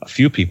hopefully a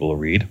few people will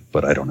read,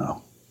 but I don't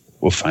know.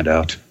 We'll find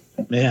out.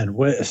 Man,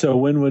 so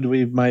when would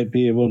we might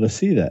be able to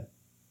see that?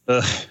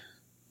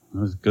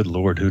 Good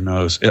Lord, who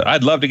knows?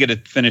 I'd love to get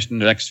it finished in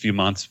the next few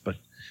months, but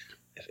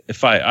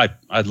if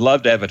I'd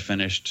love to have it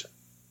finished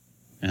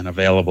and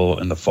available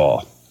in the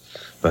fall.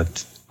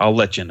 But I'll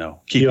let you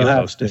know. Keep you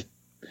posted.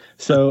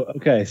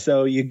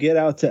 So you get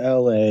out to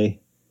LA.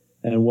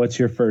 And what's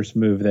your first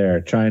move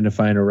there? Trying to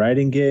find a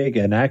writing gig,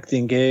 an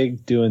acting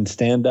gig, doing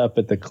stand-up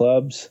at the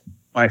clubs?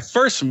 My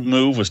first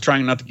move was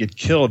trying not to get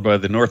killed by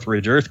the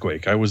Northridge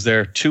earthquake. I was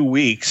there 2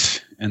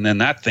 weeks, and then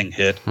that thing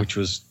hit, which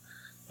was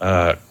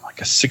like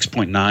a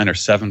 6.9 or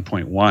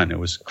 7.1. It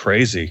was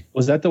crazy.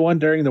 Was that the one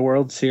during the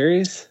World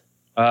Series?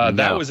 No.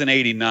 That was in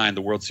 '89,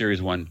 the World Series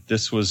one.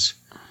 This was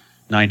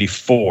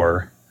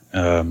 '94.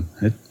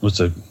 It was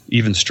an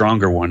even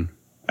stronger one,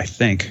 I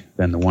think,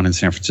 than the one in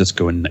San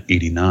Francisco in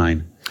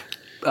 '89.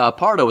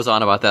 Pardo was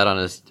on about that on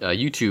his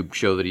YouTube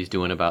show that he's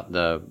doing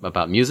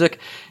about music,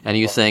 and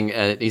he was saying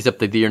he's up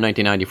to the year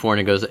 1994, and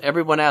he goes,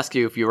 "Everyone asks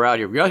you if you were out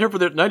here. You're out here for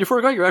the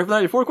 '94 quake. You're out here for the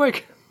 '94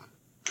 quake."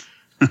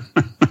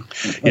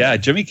 Yeah,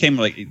 Jimmy came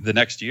like the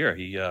next year.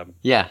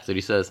 That's what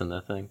he says in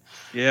that thing.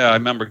 Yeah, I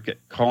remember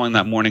calling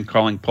that morning,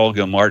 calling Paul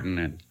Gilmartin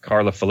and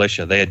Carla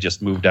Felicia. They had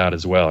just moved out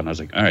as well, and I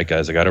was like, "All right,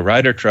 guys, I got a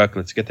Ryder truck.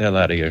 Let's get the hell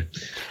out of here."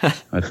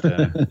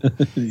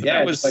 But,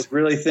 yeah, was like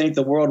really think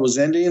the world was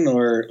ending,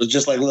 or it was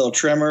just like a little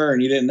tremor,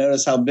 and you didn't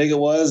notice how big it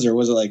was, or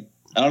was it like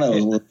I don't know, it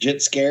was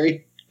legit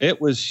scary?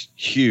 It was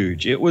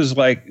huge. It was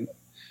like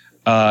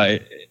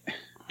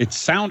it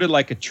sounded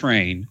like a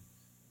train.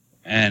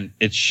 And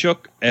it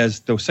shook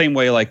as the same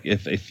way, like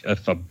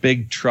if a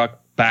big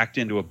truck backed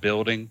into a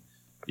building,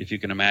 if you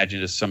can imagine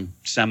just some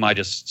semi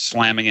just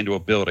slamming into a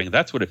building,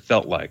 that's what it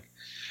felt like.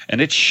 And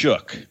it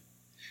shook.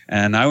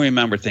 And I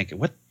remember thinking,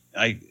 what?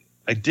 I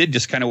did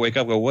just kind of wake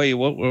up, go, wait,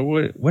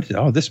 what?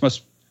 Oh, this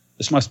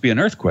must be an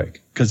earthquake,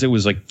 because it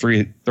was like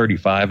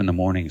 3:35 in the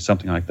morning,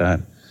 something like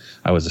that.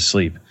 I was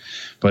asleep,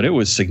 but it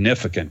was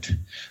significant.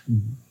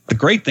 The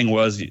great thing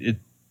was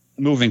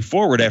moving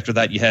forward after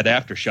that, you had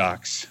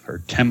aftershocks, or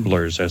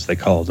temblors as they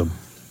called them.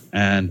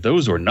 And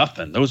those were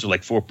nothing. Those were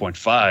like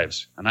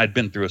 4.5s. And I'd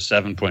been through a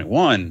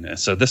 7.1.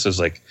 So this was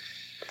like,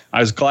 I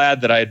was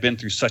glad that I had been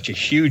through such a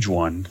huge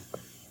one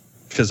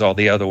because all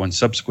the other ones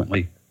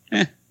subsequently,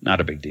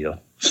 not a big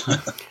deal.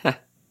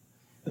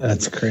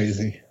 That's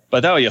crazy.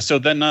 But so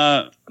then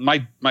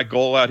my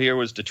goal out here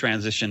was to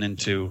transition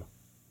into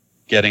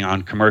getting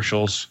on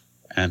commercials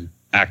and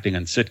acting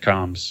in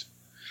sitcoms,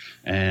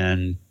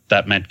 and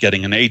that meant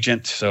getting an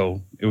agent.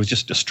 So it was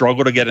just a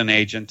struggle to get an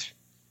agent,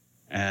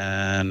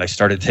 and I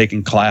started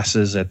taking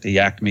classes at the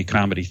Acme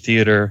Comedy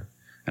Theater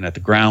and at the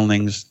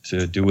Groundlings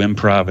to do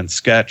improv and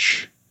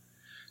sketch,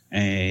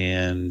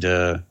 and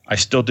I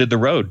still did the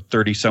road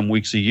 30-some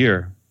weeks a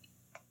year,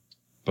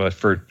 but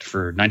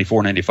for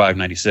 94, 95,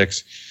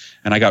 96.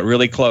 And I got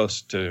really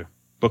close to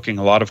booking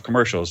a lot of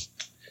commercials.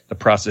 The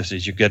process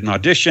is you get an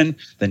audition,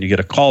 then you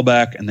get a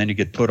callback, and then you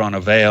get put on a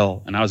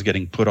veil. And I was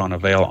getting put on a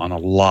veil on a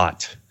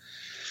lot.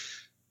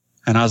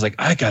 And I was like,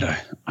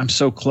 I'm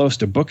so close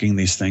to booking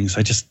these things.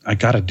 I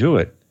got to do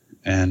it.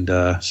 And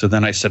so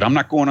then I said, I'm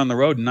not going on the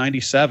road in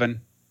 97.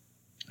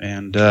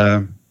 And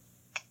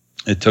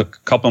it took a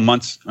couple of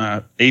months,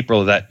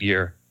 April of that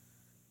year,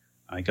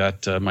 I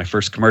got my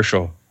first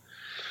commercial.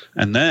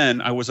 And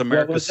then I was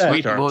America's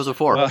Sweetheart. What was it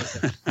for?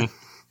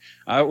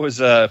 I was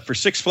for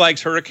Six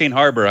Flags Hurricane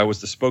Harbor. I was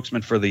the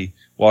spokesman for the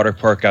water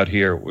park out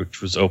here,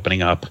 which was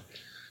opening up.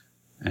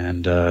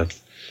 And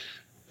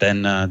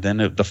then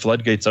the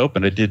floodgates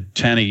opened. I did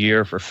 10 a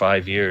year for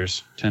 5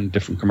 years, 10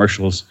 different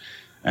commercials,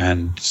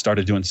 and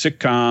started doing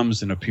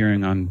sitcoms and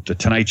appearing on The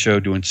Tonight Show,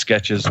 doing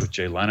sketches with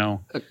Jay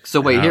Leno. So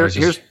wait,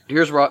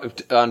 here's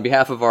on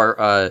behalf of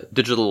our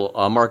digital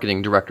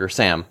marketing director,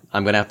 Sam,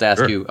 I'm going to have to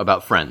ask you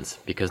about Friends,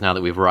 because now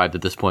that we've arrived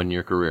at this point in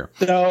your career.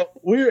 No,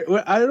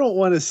 I don't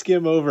want to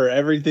skim over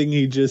everything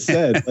he just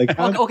said. Like,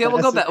 okay,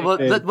 we'll go back. Well,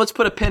 let's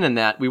put a pin in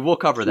that. We will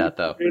cover that,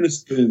 though.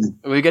 When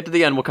we get to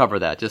the end, we'll cover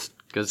that. Just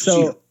because.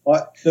 So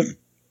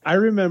I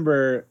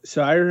remember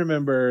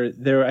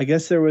there. I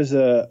guess there was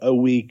a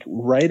week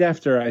right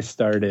after I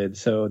started.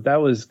 So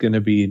that was going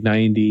to be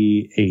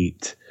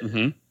 98.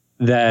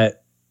 Mm-hmm.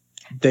 That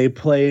they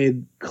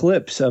played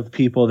clips of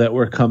people that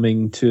were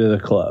coming to the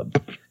club,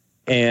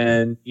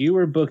 and you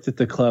were booked at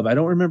the club. I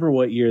don't remember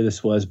what year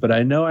this was, but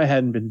I know I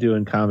hadn't been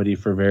doing comedy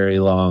for very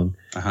long.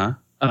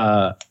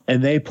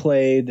 And they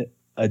played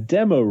a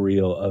demo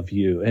reel of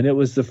you, and it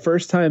was the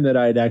first time that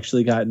I'd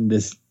actually gotten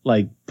this,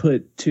 like,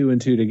 put two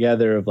and two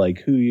together of like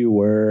who you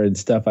were and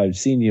stuff I've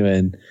seen you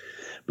in.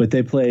 But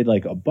they played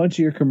like a bunch of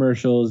your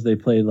commercials. They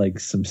played like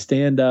some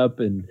stand up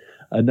and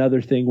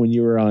another thing when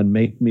you were on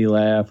Make Me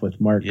Laugh with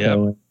Mark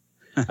Cohen.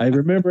 I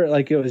remember it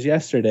like it was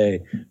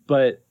yesterday.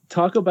 But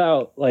talk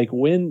about like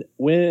when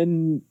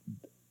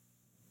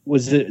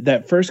was it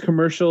that first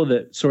commercial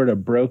that sort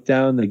of broke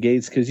down the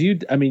gates? Because you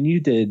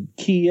did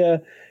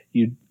Kia,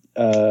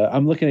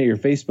 I'm looking at your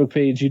Facebook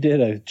page. You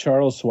did a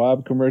Charles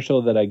Schwab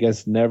commercial that I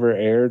guess never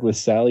aired with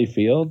Sally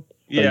Field.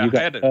 Yeah,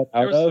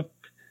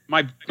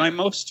 my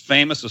most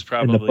famous was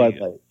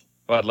probably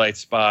Bud Light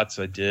spots.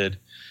 I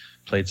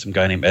played some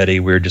guy named Eddie.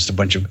 We were just a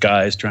bunch of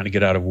guys trying to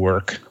get out of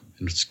work.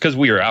 And it's because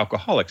we were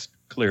alcoholics.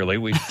 Clearly,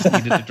 we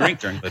needed to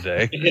drink during the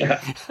day.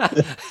 Yeah,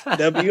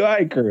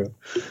 WI crew.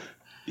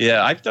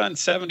 Yeah, I've done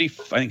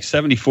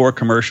 74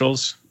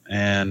 commercials,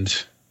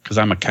 and because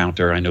I'm a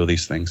counter, I know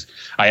these things.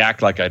 I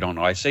act like I don't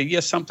know. I say,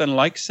 yes, something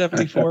like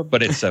 74,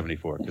 but it's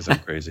 74 because I'm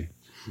crazy.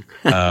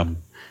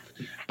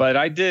 But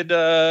I did,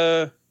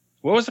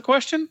 what was the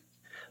question?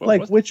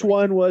 Which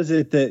one was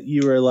it that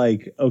you were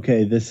like,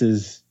 okay, this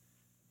is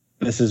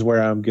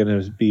where I'm going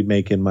to be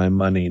making my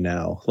money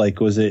now? Like,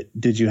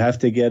 did you have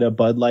to get a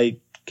Bud Light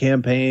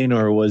campaign,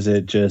 or was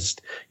it just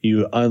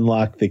you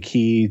unlock the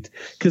key?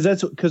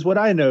 Because what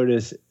I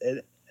notice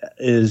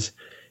is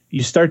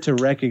you start to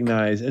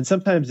recognize, and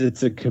sometimes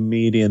it's a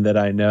comedian that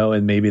I know,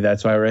 and maybe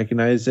that's why I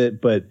recognize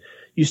it, but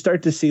you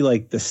start to see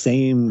like the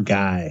same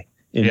guy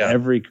in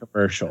every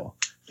commercial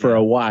for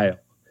a while.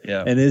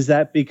 Yeah. And is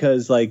that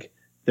because like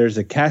there's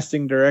a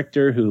casting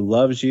director who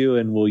loves you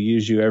and will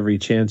use you every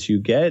chance you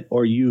get,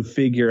 or you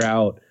figure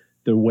out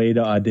the way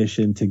to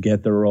audition to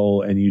get the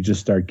role and you just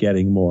start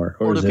getting more?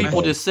 Or do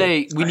people just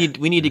say, we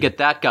need to get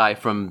that guy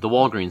from the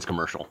Walgreens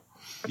commercial?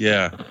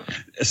 Yeah.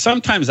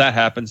 Sometimes that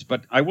happens,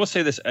 but I will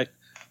say this.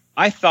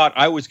 I thought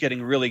I was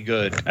getting really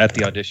good at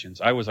the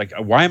auditions. I was like,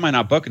 why am I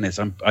not booking this?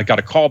 I got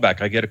a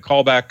callback. I get a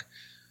callback.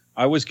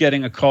 I was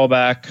getting a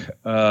callback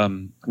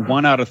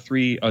 1 out of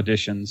 3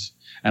 auditions,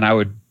 and I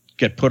would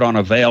get put on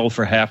a veil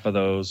for half of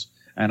those,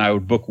 and I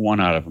would book 1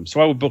 out of them.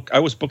 So I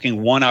was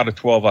booking 1 out of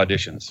 12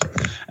 auditions,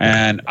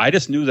 and I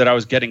just knew that I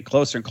was getting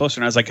closer and closer.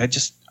 And I was like,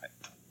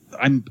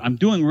 I'm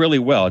doing really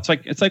well. It's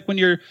like when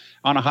you're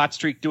on a hot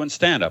streak doing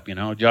stand up,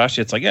 Josh.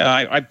 It's like,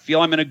 I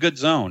feel I'm in a good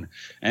zone.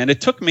 And it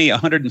took me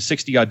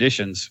 160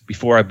 auditions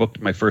before I booked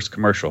my first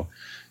commercial.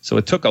 So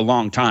it took a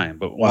long time.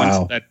 But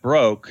once that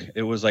broke,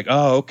 it was like,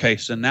 oh, okay.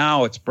 So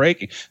now it's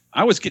breaking.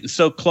 I was getting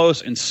so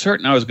close and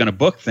certain I was going to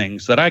book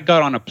things that I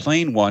got on a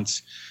plane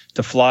once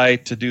to fly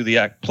to do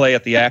the play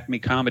at the Acme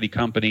Comedy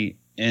Company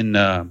in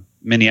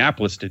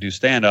Minneapolis to do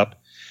stand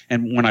up.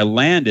 And when I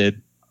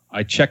landed,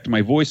 I checked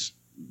my voice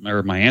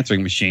or my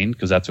answering machine,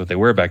 because that's what they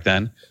were back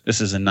then.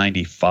 This is in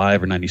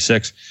 95 or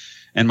 96.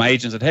 And my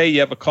agent said, hey, you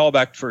have a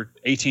callback for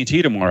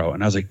AT&T tomorrow.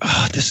 And I was like,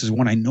 oh, this is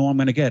one I know I'm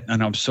going to get.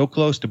 And I'm so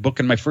close to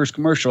booking my first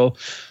commercial.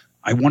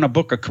 I want to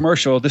book a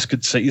commercial. This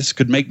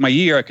could make my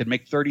year. I could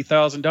make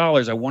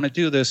 $30,000. I want to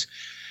do this.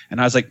 And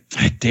I was like,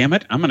 damn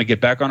it, I'm going to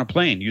get back on a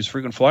plane, use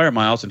frequent flyer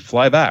miles, and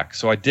fly back.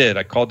 So I did.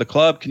 I called the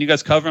club. Can you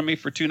guys cover me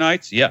for 2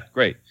 nights? Yeah,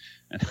 great.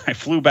 And I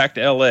flew back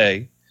to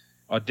L.A.,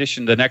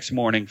 auditioned the next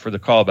morning for the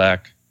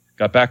callback,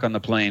 got back on the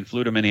plane,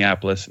 flew to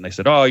Minneapolis, and they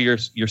said, oh, you're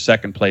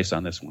second place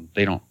on this one.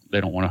 They don't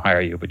want to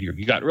hire you, but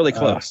you got really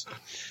close.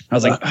 I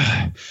was like,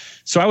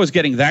 so I was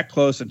getting that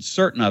close and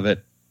certain of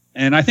it.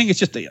 And I think it's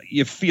just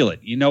you feel it.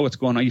 You know what's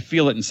going on. You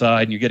feel it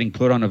inside, and you're getting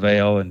put on a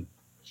veil. And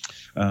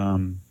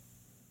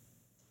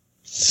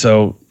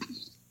so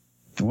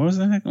what was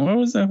that?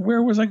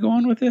 Where was I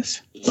going with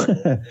this?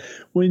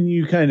 When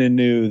you kind of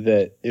knew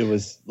that it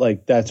was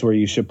like that's where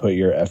you should put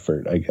your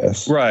effort, I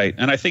guess. Right.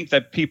 And I think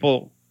that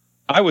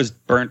I was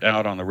burnt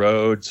out on the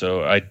road,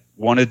 so I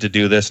wanted to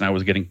do this, and I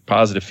was getting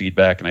positive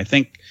feedback. And I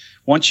think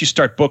once you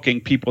start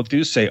booking, people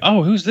do say,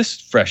 oh, who's this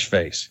fresh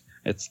face?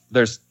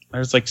 There's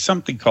like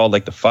something called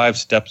like the 5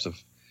 steps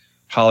of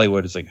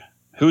Hollywood. It's like,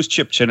 who's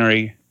Chip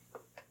Chinery?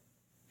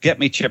 Get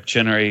me Chip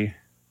Chinery.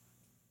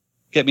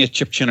 Get me a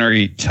Chip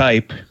Chinery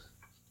type.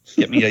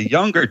 Get me a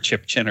younger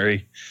Chip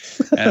Chinery.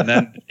 And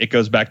then it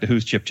goes back to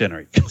who's Chip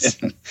Chinery.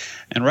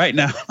 And right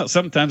now,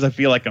 sometimes I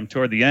feel like I'm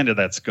toward the end of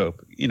that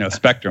scope,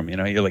 spectrum.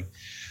 You're like,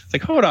 it's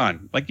like, hold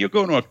on. Like I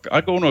go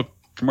into a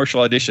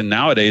commercial audition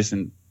nowadays,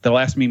 and they'll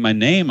ask me my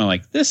name. I'm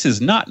like, this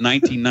is not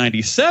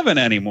 1997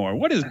 anymore.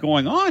 What is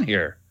going on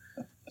here?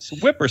 This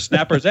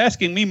whippersnapper's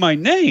asking me my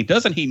name.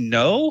 Doesn't he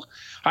know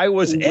I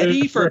was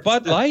Eddie for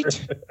Bud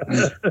Light?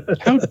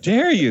 How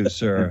dare you,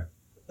 sir?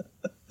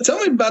 Tell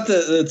me about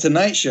the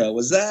Tonight Show.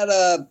 Was that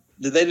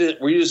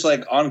were you just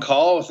like on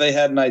call if they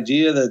had an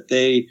idea that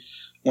they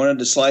wanted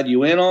to slide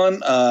you in on?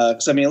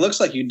 Because I mean, it looks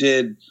like you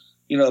did,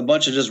 a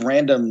bunch of just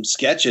random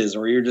sketches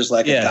where you're just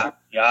like a guy in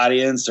the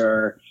audience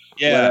or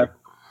whatever.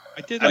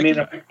 I did.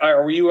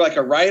 Were you like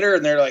a writer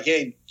and they're like,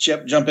 "Hey,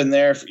 Chip, jump in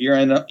there.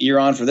 You're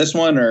on for this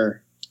one,"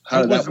 or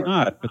how did that work?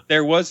 Not, but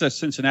there was a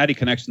Cincinnati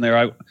connection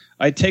there.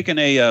 I'd taken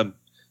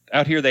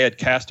out here they had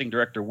casting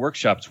director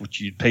workshops, which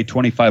you'd pay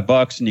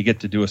 $25 and you get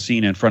to do a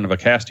scene in front of a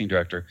casting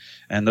director.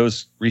 And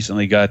those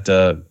recently got,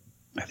 I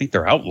think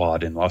they're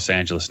outlawed in Los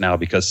Angeles now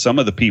because some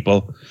of the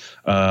people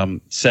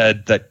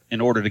said that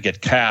in order to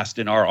get cast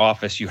in our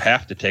office, you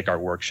have to take our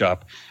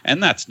workshop.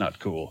 And that's not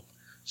cool.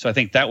 So I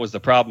think that was the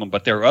problem.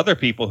 But there are other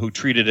people who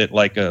treated it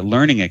like a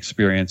learning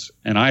experience.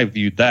 And I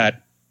viewed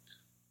that.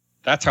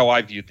 That's how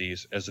I viewed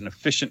these, as an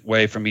efficient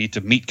way for me to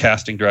meet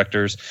casting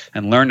directors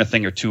and learn a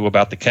thing or two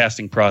about the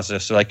casting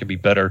process so I could be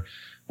better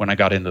when I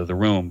got into the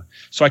room.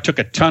 So I took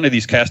a ton of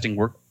these casting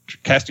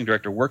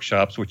director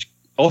workshops, which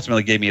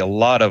ultimately gave me a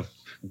lot of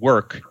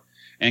work,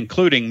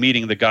 including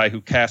meeting the guy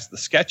who cast the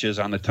sketches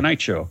on The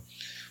Tonight Show,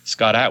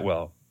 Scott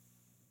Atwell.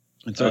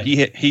 And so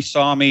he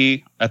saw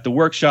me at the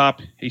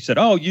workshop. He said,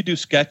 oh, you do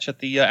sketch at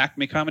the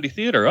Acme Comedy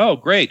Theater. Oh,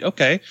 great.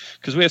 Okay.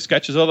 Because we have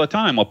sketches all the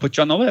time. I'll put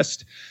you on the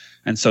list.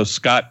 And so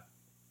Scott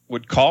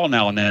would call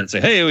now and then and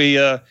say,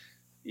 hey,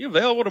 you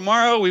available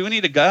tomorrow? We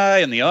need a guy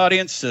in the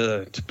audience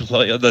to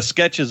play the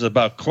sketches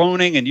about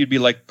cloning. And you'd be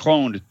like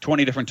cloned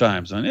 20 different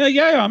times. And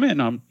yeah, I'm in.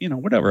 I'm,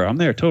 whatever. I'm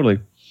there totally.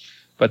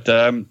 But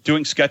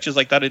doing sketches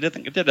like that, I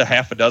did a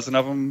half a dozen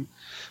of them.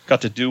 Got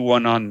to do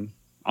one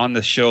on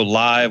the show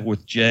live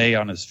with Jay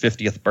on his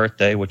 50th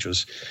birthday, which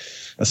was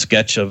a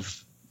sketch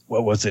of,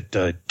 what was it?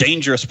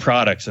 Dangerous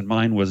products. And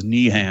mine was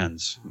knee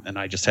hands. And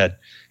I just had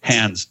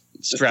hands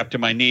strapped to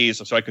my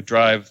knees so I could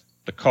drive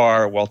the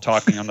car while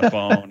talking on the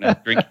phone and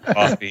drinking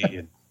coffee.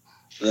 And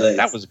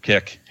that was a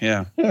kick.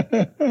 Yeah. Was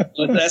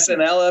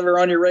SNL ever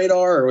on your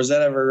radar, or was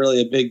that ever really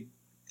a big?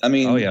 I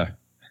mean, oh yeah,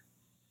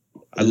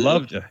 I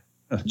loved it.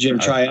 Did you ever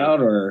try out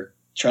or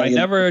try? I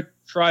never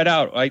tried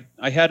out.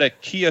 I had a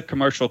Kia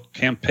commercial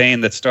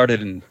campaign that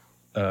started in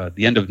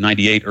the end of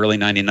 '98, early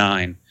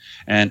 '99,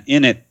 and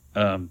in it,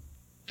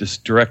 this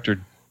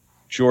director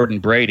Jordan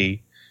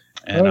Brady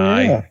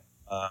and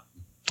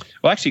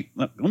well, actually,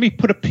 let me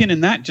put a pin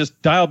in that.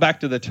 Just dial back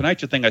to the Tonight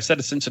Show thing. I said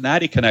a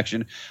Cincinnati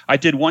connection. I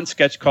did one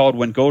sketch called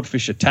When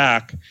Goldfish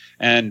Attack,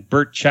 and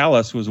Bert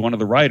Chalice was one of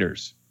the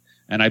writers.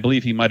 And I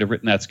believe he might have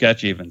written that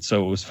sketch even.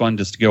 So it was fun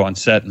just to go on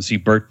set and see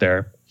Bert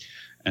there.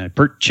 And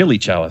Bert Chili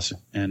Chalice.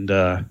 And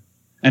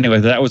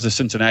anyway, that was a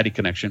Cincinnati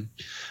connection.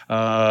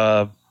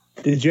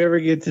 Did you ever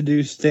get to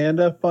do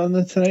stand-up on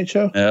the Tonight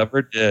Show?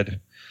 Never did.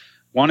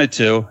 Wanted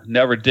to,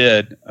 never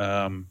did.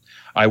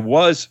 I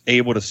was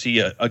able to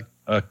see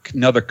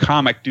another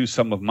comic do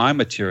some of my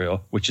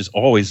material, which is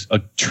always a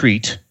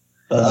treat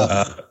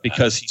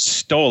because he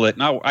stole it.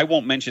 Now, I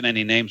won't mention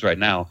any names right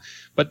now,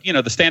 but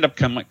the stand-up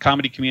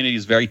comedy community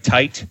is very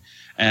tight.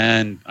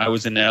 And I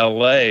was in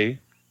L.A.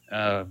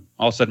 All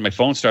of a sudden, my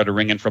phone started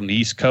ringing from the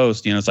East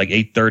Coast. It's like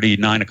 8:30,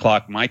 9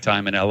 o'clock my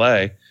time in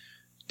L.A.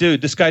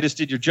 Dude, this guy just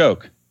did your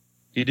joke.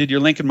 He did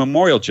your Lincoln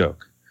Memorial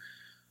joke.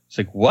 It's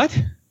like, what?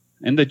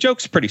 And the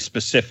joke's pretty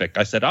specific.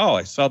 I said,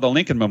 I saw the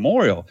Lincoln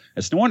Memorial.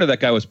 It's no wonder that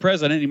guy was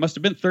president. He must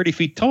have been 30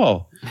 feet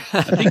tall.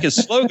 I think his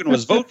slogan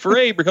was vote for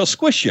Abe or he'll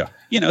squish you.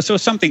 So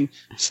something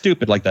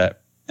stupid like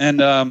that.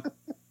 And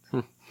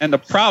and the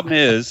problem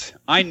is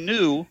I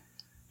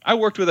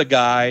worked with a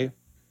guy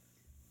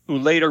who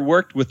later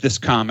worked with this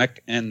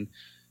comic, and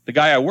the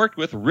guy I worked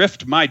with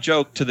riffed my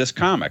joke to this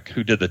comic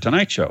who did The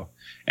Tonight Show.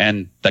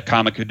 And the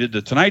comic who did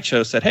The Tonight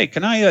Show said, hey,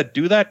 can I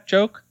do that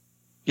joke?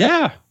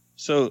 Yeah.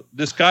 So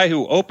this guy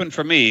who opened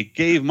for me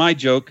gave my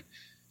joke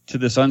to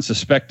this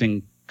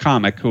unsuspecting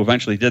comic who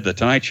eventually did The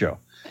Tonight Show.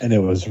 And it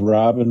was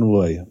Robin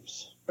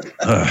Williams.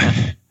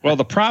 Well,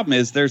 the problem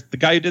is there's the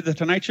guy who did The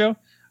Tonight Show.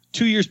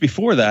 2 years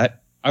before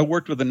that, I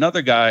worked with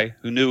another guy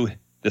who knew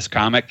this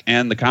comic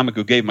and the comic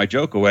who gave my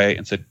joke away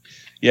and said,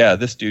 yeah,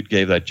 this dude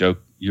gave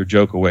your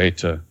joke away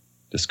to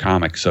this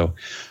comic. So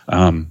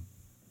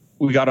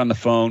we got on the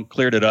phone,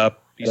 cleared it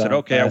up. He said,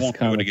 okay, I won't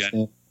do it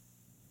again.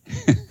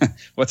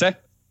 What's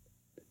that?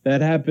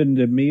 That happened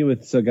to me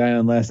with a guy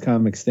on Last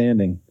Comic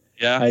Standing.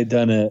 Yeah. I'd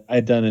done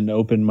an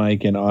open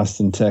mic in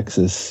Austin,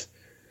 Texas.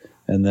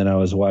 And then I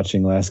was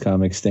watching Last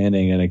Comic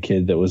Standing, and a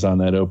kid that was on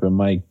that open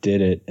mic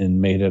did it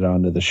and made it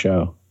onto the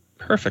show.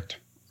 Perfect.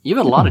 You've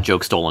had a lot of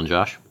jokes stolen,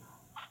 Josh.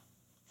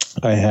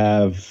 I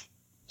have.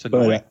 It's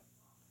annoying.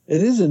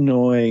 It is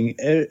annoying.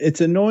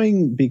 It's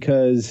annoying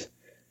because,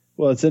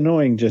 well, it's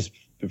annoying just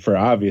for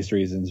obvious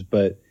reasons.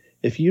 But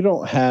if you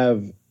don't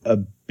have a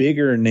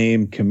bigger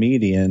name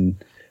comedian,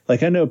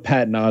 like I know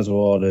Patton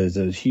Oswalt is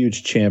a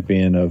huge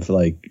champion of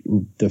like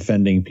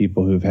defending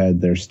people who've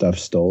had their stuff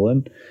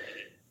stolen.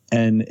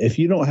 And if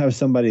you don't have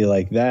somebody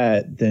like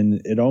that, then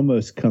it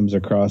almost comes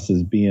across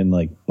as being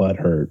like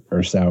butthurt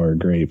or sour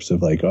grapes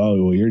of like,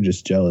 oh, well, you're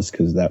just jealous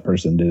because that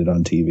person did it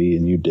on TV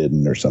and you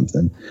didn't or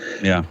something.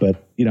 Yeah.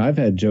 But, I've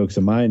had jokes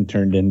of mine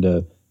turned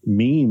into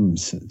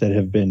memes that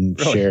have been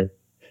shared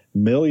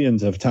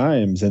millions of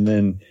times. And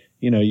then,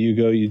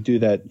 you do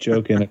that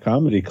joke in a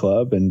comedy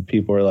club and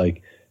people are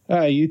like,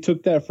 you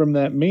took that from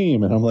that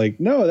meme. And I'm like,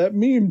 no, that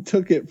meme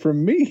took it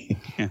from me.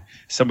 Yeah.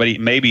 Somebody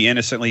maybe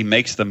innocently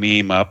makes the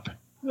meme up.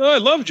 Oh, I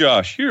love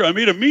Josh. Here, I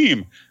made a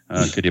meme.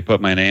 Could you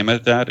put my name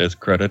at that as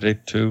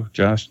credited to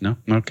Josh? No?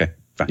 Okay,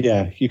 fine.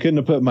 Yeah, you couldn't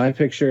have put my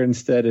picture.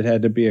 Instead, it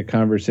had to be a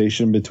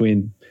conversation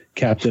between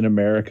Captain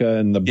America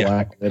and the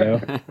Black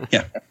Widow.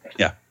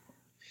 Yeah.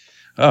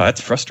 Oh,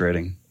 that's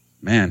frustrating.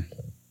 Man.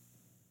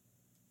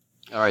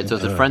 All right, so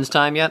is it Friends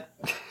time yet?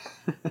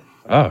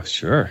 Oh,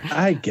 sure.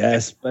 I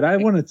guess, but I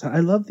want to. I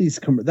love these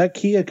that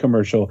Kia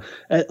commercial.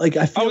 I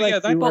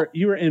feel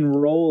you were in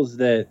roles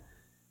that.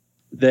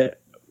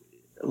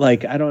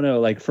 Like, I don't know,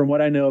 like from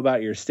what I know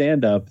about your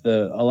stand-up,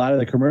 a lot of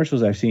the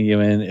commercials I've seen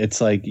you in,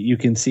 it's like you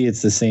can see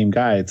it's the same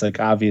guy. It's like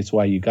obvious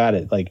why you got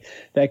it. Like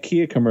that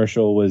Kia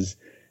commercial was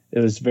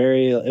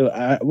very,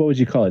 what would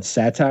you call it?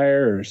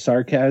 Satire or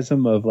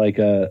sarcasm of like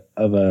a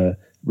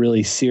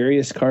really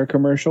serious car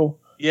commercial?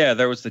 Yeah,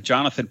 there was the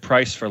Jonathan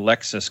Price for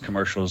Lexus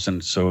commercials,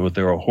 and so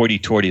they were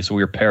hoity-toity, so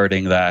we were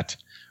parodying that.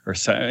 Or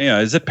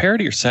is it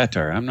parody or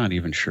satire? I'm not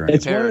even sure.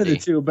 It's one of the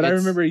two, but I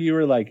remember you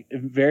were like,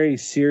 in very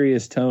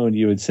serious tone,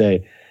 you would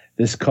say,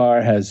 this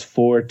car has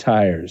 4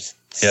 tires.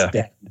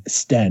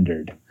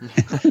 Standard.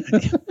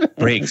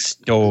 Brakes,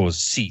 doors,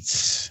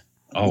 seats,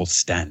 all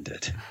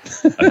standard.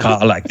 A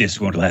car like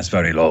this won't last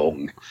very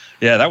long.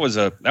 Yeah, that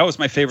was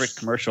my favorite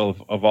commercial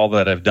of all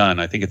that I've done.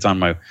 I think it's on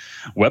my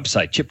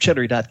website,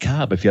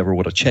 chipchinery.com, if you ever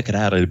want to check it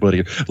out,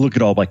 anybody. Look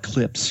at all my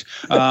clips.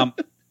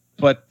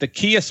 But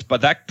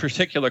that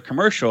particular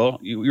commercial,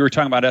 you were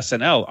talking about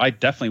SNL. I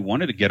definitely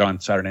wanted to get on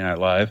Saturday Night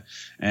Live,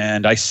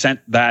 and I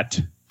sent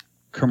that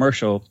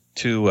commercial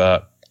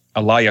to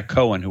Alaya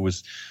Cohen, who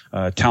was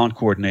talent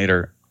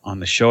coordinator on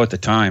the show at the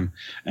time.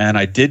 And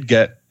I did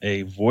get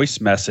a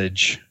voice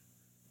message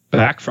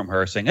back from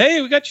her saying,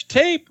 "Hey, we got your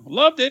tape.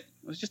 Loved it.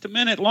 It was just a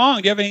minute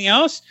long. Do you have anything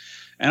else?"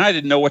 And I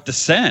didn't know what to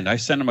send. I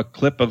sent him a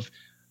clip of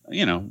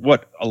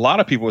what a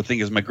lot of people would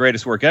think is my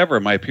greatest work ever,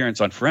 my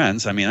appearance on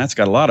Friends. I mean, that's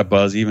got a lot of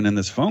buzz even in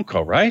this phone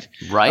call, right?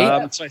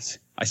 Right. So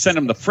I sent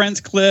him the Friends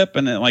clip,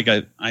 and then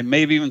I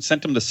may have even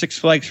sent him the Six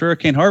Flags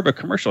Hurricane Harbor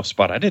commercial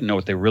spot. I didn't know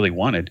what they really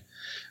wanted.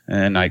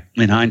 And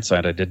in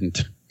hindsight, I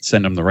didn't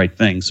send them the right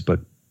things,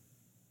 but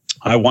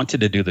I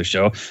wanted to do the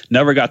show.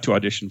 Never got to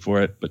audition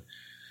for it, but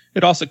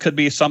it also could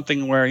be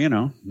something where,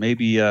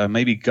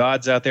 maybe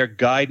God's out there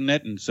guiding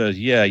it and says,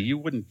 yeah, you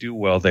wouldn't do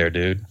well there,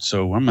 dude.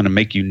 So I'm going to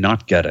make you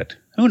not get it.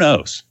 Who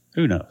knows?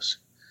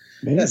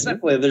 There's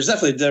definitely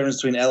a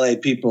difference between LA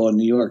people and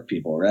New York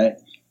people, right?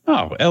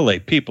 Oh, LA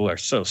people are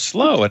so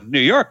slow and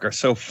New York are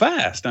so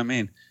fast. I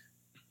mean,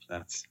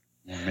 we're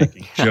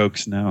making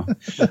jokes now.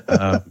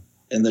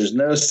 And there's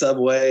no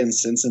subway in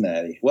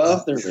Cincinnati.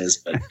 Well, there is,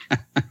 but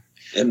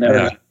it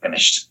never got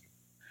finished.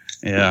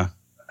 Yeah.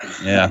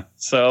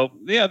 So,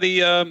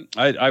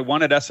 I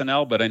wanted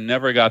SNL, but I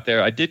never got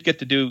there. I did get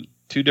to do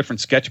 2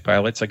 different sketch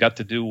pilots. I got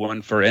to do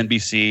one for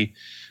NBC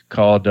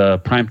called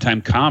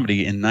Primetime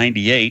Comedy in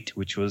 '98,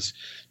 which was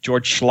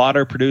George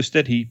Schlatter produced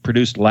it. He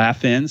produced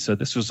Laugh In. So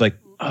this was like,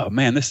 oh,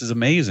 man, this is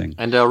amazing.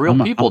 And real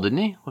people, didn't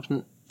he?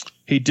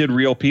 He did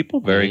Real People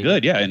very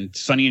good, yeah, and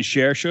Sonny and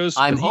Cher shows.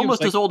 I'm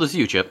almost as old as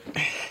you, Chip.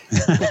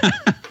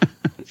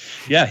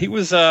 Yeah, he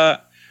was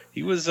a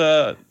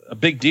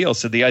big deal.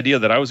 So the idea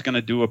that I was going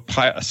to do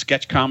a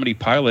sketch comedy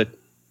pilot,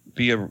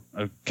 be a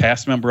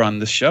cast member on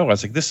this show, I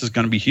was like, this is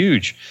going to be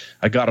huge.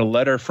 I got a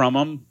letter from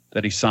him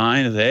that he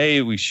signed.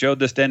 Hey, we showed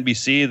this to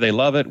NBC. They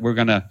love it.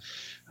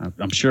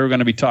 I'm sure we're going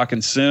to be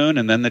talking soon.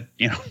 And then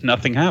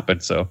nothing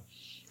happened. So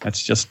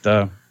that's just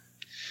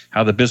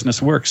how the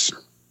business works.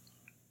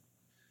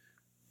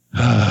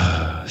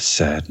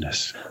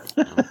 Sadness.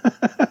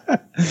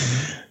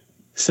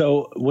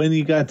 So when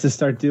you got to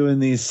start doing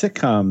these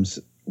sitcoms,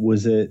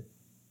 was it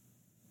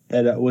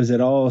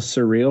all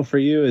surreal for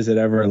you? Is it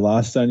ever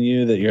lost on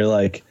you that you're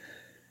like,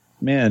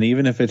 man,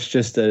 even if it's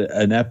just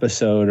an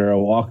episode or a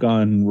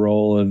walk-on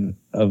role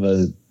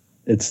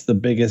it's the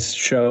biggest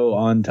show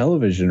on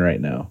television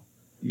right now?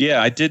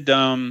 Yeah, I did.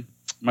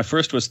 My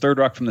first was Third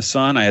Rock from the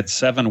Sun. I had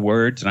 7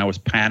 words and I was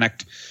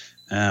panicked.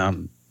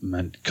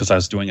 Because I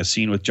was doing a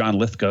scene with John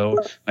Lithgow.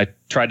 I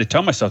tried to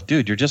tell myself,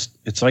 dude,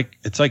 it's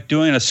like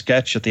doing a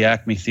sketch at the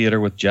Acme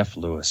Theater with Jeff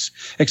Lewis,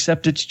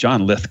 except it's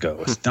John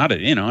Lithgow. It's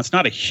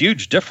not a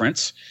huge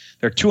difference.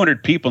 There are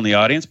 200 people in the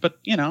audience, but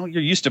you're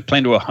used to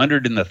playing to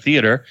 100 in the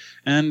theater,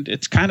 and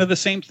it's kind of the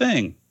same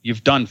thing.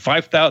 You've done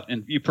 5,000,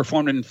 and you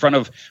performed in front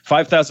of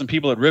 5,000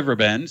 people at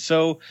Riverbend,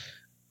 so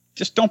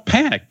just don't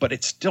panic. But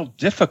it's still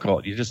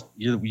difficult.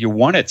 You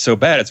want it so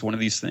bad. It's one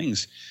of these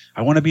things.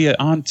 I want to be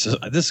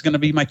this is going to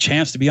be my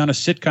chance to be on a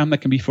sitcom that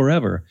can be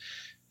forever.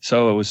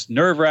 So it was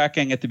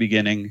nerve-wracking at the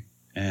beginning,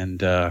 and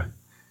the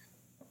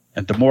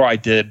more I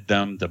did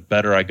them, the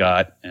better I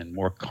got, and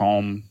more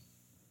calm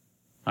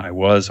I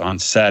was on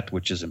set,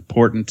 which is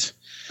important.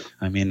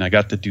 I mean, I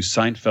got to do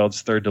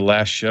Seinfeld's third to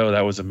last show.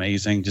 That was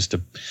amazing, just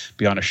to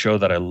be on a show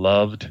that I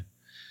loved.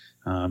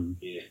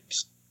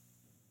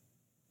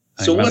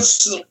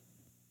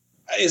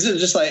 Is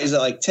it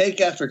like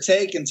take after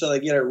take until they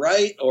get it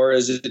right, or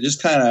is it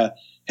just kind of,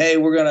 hey,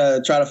 we're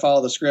gonna try to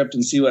follow the script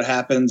and see what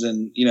happens,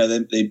 and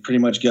they pretty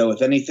much go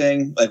with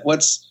anything? Like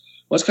what's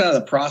kind of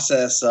the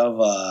process of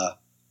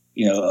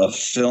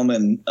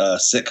filming a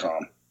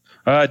sitcom?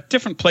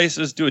 Different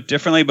places do it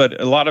differently, but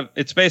a lot of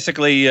it's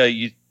basically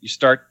you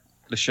start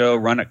the show,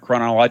 run it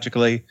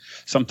chronologically.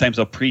 Sometimes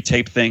they'll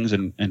pre-tape things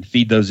and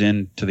feed those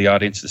in to the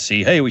audience to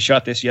see, hey, we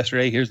shot this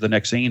yesterday. Here's the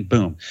next scene.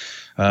 Boom.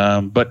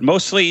 But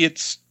mostly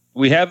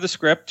we have the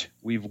script,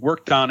 we've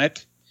worked on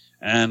it,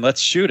 and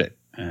let's shoot it.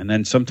 And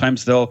then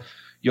sometimes you'll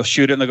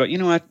shoot it and they'll go, you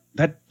know what,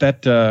 that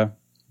the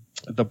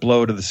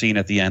blow to the scene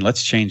at the end,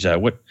 let's change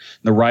that.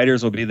 The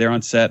writers will be there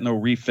on set and they'll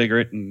refigure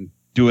it and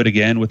do it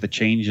again with the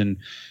change in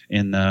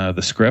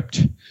the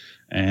script.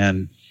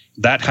 And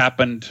that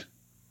happened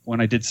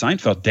when I did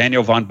Seinfeld.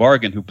 Daniel von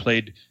Bargen, who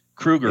played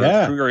Kruger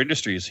of Kruger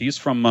Industries, he's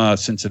from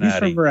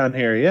Cincinnati. He's from around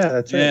here. Yeah,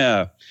 that's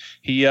right.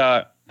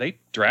 Yeah, they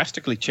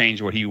drastically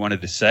changed what he wanted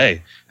to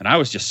say. And I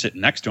was just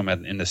sitting next to him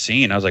in the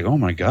scene. I was like, oh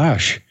my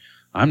gosh,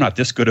 I'm not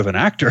this good of an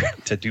actor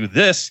to do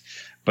this.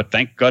 But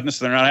thank goodness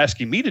they're not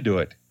asking me to do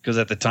it. Because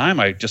at the time,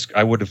 I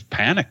would have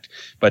panicked.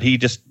 But he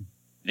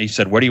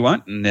said, what do you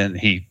want? And then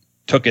he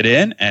took it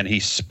in and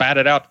he spat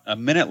it out a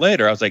minute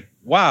later. I was like,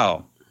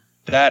 wow,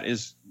 that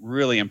is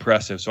really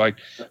impressive. So I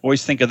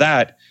always think of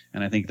that.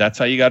 And I think that's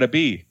how you got to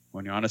be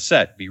when you're on a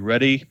set. Be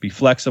ready, be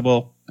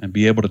flexible, and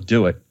be able to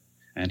do it.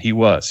 And he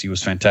was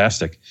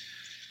fantastic.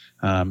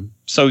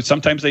 So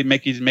sometimes they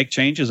make you make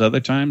changes. Other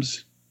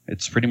times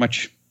it's pretty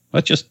much,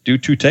 let's just do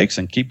 2 takes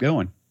and keep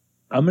going.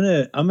 I'm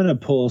gonna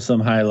pull some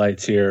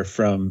highlights here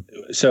from.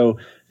 So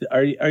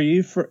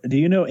do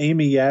you know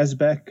Amy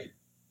Yazbek?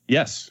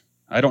 Yes,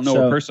 I don't know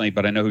her personally,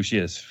 but I know who she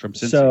is from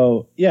Cincy.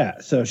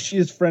 So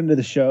she's a friend of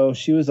the show.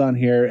 She was on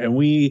here, and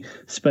we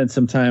spent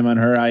some time on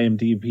her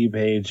IMDb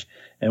page,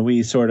 and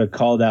we sort of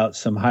called out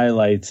some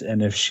highlights.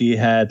 And if she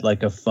had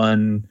like a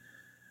fun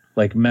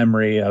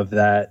memory of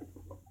that,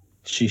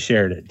 she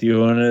shared it. Do you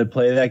want to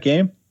play that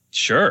game?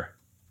 Sure.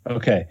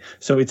 Okay.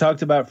 So we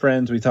talked about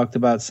Friends. We talked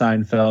about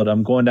Seinfeld.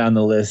 I'm going down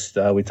the list.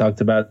 We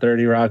talked about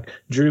 30 Rock.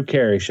 Drew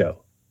Carey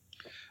show.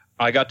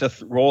 I got to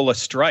roll a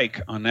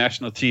strike on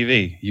national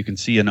TV. You can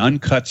see an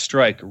uncut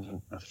strike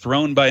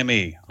thrown by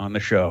me on the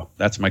show.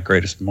 That's my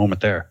greatest moment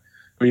there.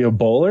 Were you a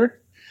bowler?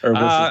 Or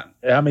was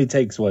it, how many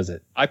takes was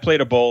it? I played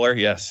a bowler,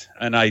 yes.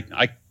 And I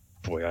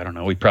don't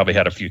know. We probably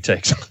had a few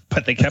takes.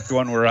 But they kept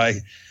one where I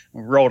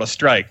rolled a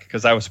strike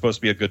because I was supposed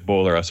to be a good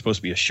bowler. I was supposed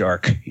to be a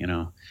shark,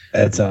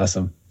 That's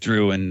awesome.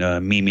 Drew and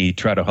Mimi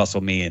try to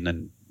hustle me, and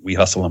then we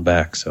hustle them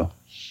back. So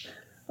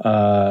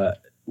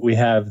we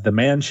have the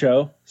Man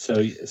Show. So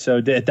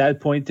at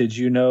that point, did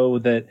you know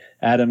that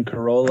Adam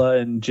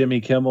Carolla and Jimmy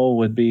Kimmel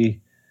would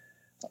be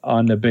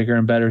on the Bigger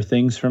and Better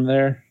Things from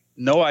there?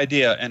 No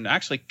idea. And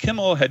actually,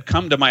 Kimmel had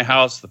come to my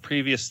house the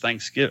previous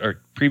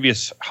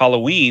previous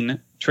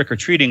Halloween trick or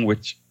treating,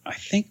 which I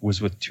think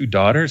was with 2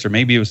 daughters, or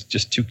maybe it was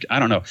just 2. I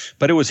don't know.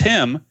 But it was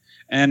him.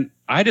 And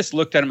I just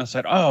looked at him and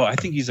said, oh, I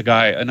think he's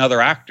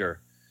another actor,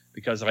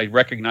 because I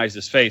recognized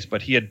his face.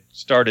 But he had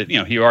started,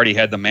 he already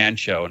had the Man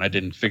Show, and I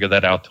didn't figure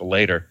that out till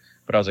later.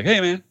 But I was like,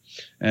 hey, man.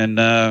 And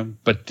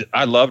but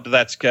I loved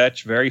that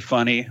sketch. Very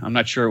funny. I'm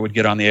not sure it would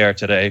get on the air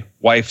today.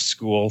 Wife's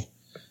School.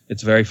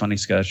 It's a very funny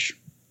sketch.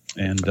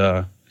 And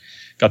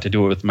got to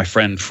do it with my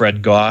friend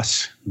Fred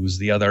Goss, who's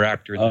the other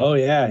actor. Oh,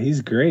 yeah.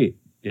 He's great.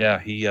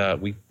 Yeah,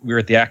 we were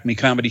at the Acme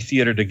Comedy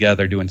Theater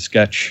together doing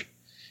sketch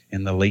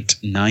in the late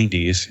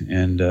 90s.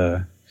 And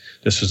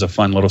this was a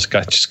fun little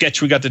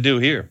sketch we got to do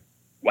here.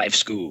 Wife's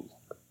School.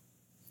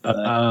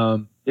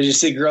 Did you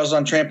see Girls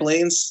on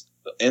Trampolines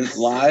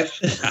live?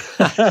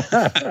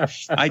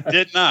 I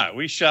did not.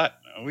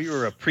 We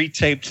were a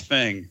pre-taped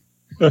thing.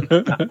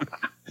 The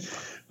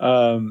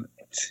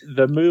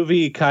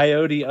movie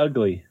Coyote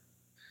Ugly.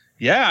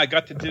 Yeah, I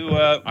got to do.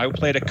 I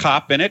played a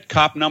cop in it,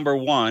 cop number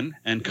 1,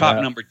 and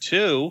cop number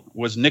 2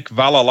 was Nick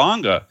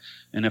Vallelonga.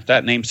 And if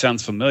that name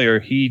sounds familiar,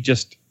 he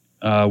just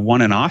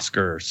won an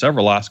Oscar,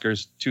 several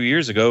Oscars, 2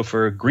 years ago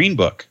for Green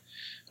Book,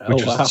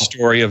 which was the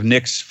story of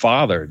Nick's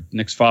father.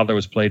 Nick's father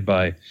was played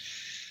by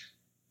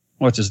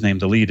what's his name,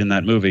 the lead in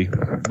that movie.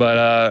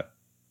 But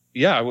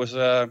yeah, I was.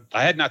 I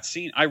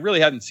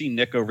really hadn't seen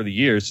Nick over the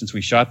years since we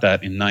shot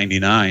that in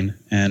 '99,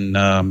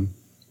 and.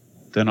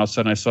 Then all of a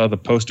sudden I saw the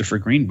poster for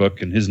Green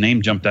Book and his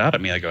name jumped out at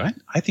me. I go,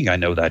 I think I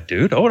know that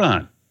dude. Hold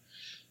on.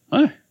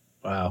 Huh?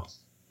 Wow.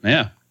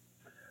 Yeah.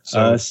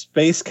 So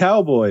Space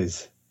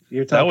Cowboys.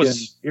 You're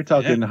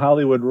talking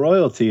Hollywood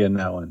royalty in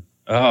that one.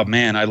 Oh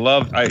man, I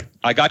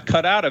got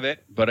cut out of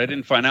it, but I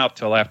didn't find out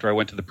till after I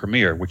went to the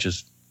premiere, which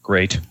is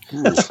great.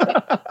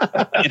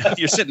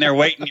 You're sitting there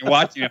waiting, you're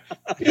watching.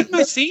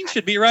 My scene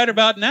should be right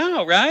about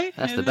now, right?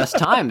 That's the best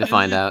time to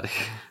find out.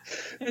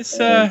 It's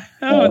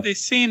the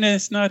scene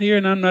is not here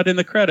and I'm not in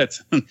the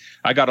credits.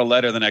 I got a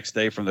letter the next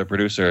day from the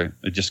producer.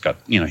 It just got,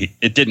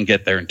 it didn't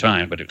get there in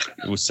time, but it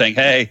was saying,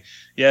 hey,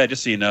 yeah,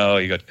 just so you know,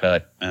 you got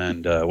cut,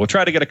 and we'll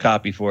try to get a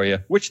copy for you,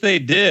 which they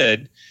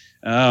did.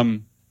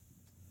 But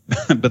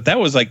that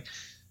was like,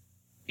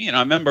 I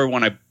remember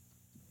when I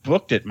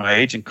booked it, my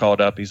agent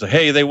called up. He's like,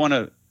 hey, they want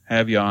to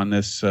have you on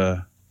this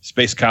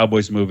Space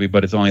Cowboys movie,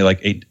 but it's only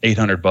like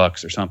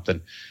 $800 or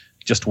something,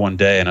 just one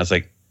day. And I was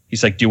like,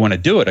 he's like, do you want to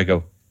do it? I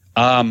go,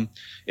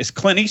 is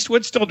Clint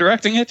Eastwood still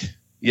directing it?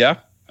 Yeah.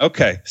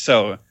 Okay.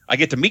 So I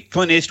get to meet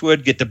Clint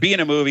Eastwood, get to be in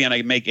a movie, and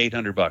I make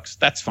 $800.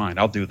 That's fine.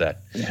 I'll do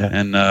that. Yeah.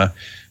 And,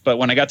 but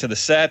when I got to the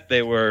set,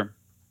 you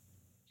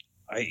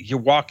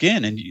walk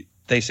in and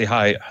they say,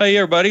 hi, hey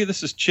everybody,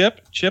 this is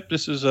Chip. Chip,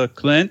 this is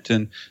Clint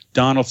and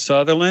Donald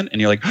Sutherland.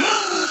 And you're like,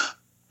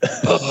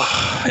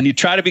 and you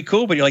try to be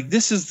cool, but you're like,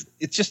 it's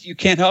just, you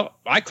can't help.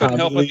 I couldn't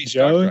help but be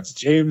Jones,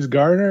 James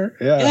Garner.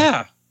 Yeah.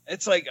 Yeah.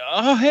 It's like,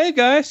 oh, hey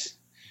guys.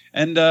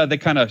 And they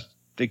kind of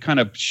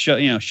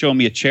show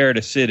me a chair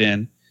to sit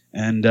in,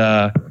 and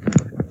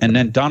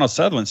then Donald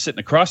Sutherland's sitting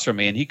across from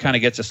me, and he kind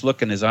of gets this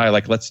look in his eye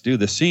like, let's do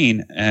the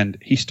scene, and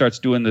he starts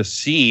doing the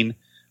scene,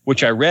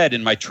 which I read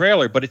in my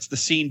trailer, but it's the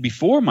scene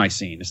before my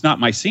scene. It's not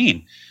my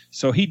scene.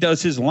 So he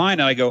does his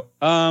line, and I go,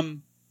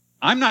 I'm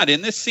not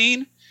in this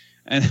scene,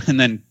 and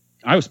then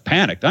I was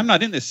panicked. I'm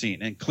not in this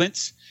scene, and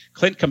Clint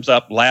comes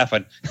up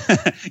laughing.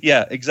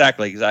 Yeah,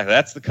 exactly.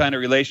 That's the kind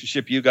of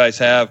relationship you guys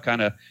have,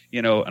 kind of,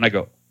 and I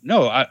go,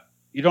 no,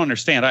 you don't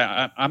understand.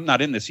 I'm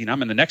not in this scene.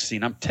 I'm in the next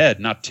scene. I'm Ted,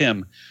 not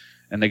Tim.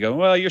 And they go,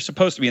 well, you're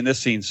supposed to be in this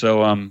scene.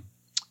 So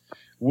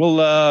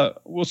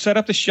we'll set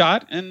up the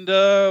shot and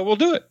we'll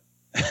do it.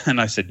 And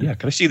I said, yeah,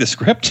 can I see the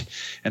script?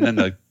 And then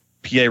the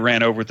PA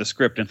ran over with the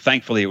script. And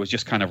thankfully, it was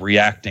just kind of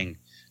reacting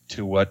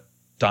to what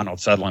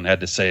Donald Sutherland had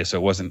to say. So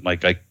it wasn't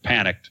like I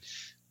panicked.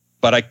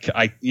 But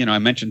I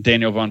mentioned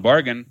Daniel von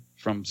Bargen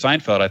from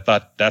Seinfeld. I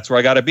thought, that's where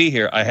I got to be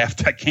here. I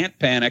can't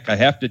panic. I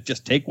have to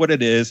just take what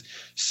it is,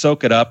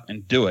 soak it up,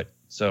 and do it.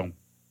 So,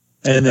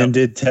 and then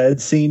did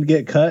Ted's scene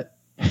get cut?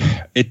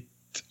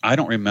 I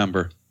don't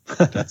remember.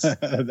 That's a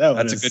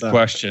good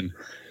question.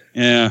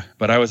 Yeah,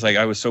 but I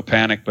was so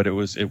panicked, but it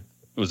was a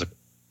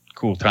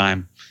cool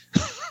time.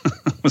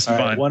 It was fun.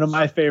 Right, one of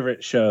my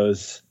favorite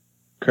shows,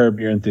 Curb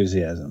Your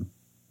Enthusiasm.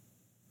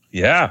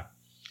 Yeah,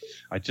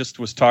 I just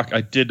was talking.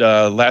 I did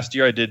last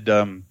year. I did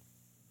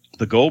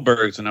the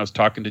Goldbergs, and I was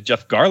talking to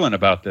Jeff Garlin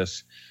about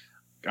this.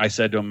 I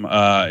said to him,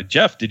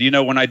 Jeff, did you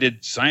know when I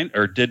did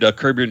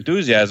Curb Your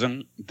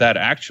Enthusiasm, that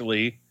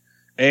actually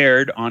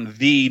aired on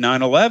the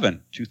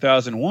 9/11,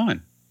 2001?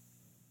 And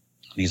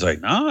he's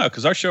like, no,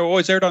 because our show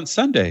always aired on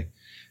Sunday.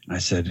 And I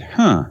said,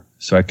 huh.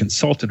 So I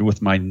consulted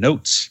with my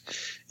notes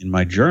in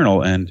my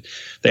journal, and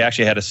they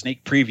actually had a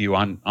sneak preview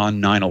on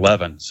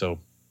 9/11. So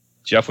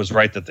Jeff was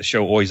right that the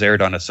show always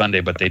aired on a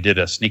Sunday, but they did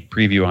a sneak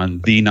preview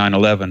on the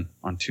 9/11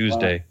 on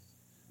Tuesday.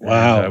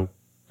 Wow. And,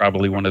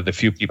 probably one of the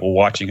few people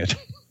watching it.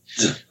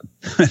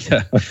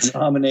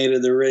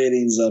 Dominated the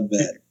ratings, I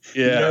bet.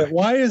 Yeah.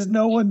 Why is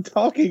no one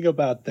talking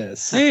about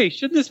this? Hey,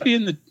 shouldn't this be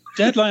in the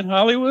Deadline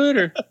Hollywood?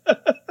 Or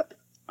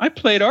I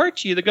played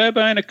Archie, the guy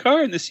behind a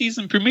car, in the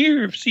season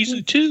premiere of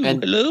season 2.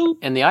 And, hello.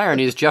 And the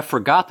irony is, Jeff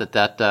forgot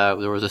that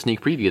there was a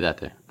sneak preview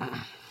that day.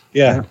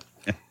 Yeah.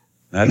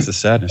 That's the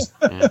sadness.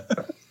 Yeah.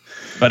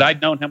 But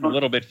I'd known him a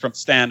little bit from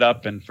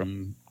stand-up and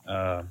from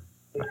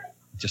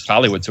just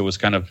Hollywood, so it was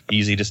kind of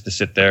easy just to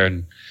sit there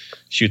and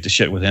shoot the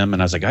shit with him.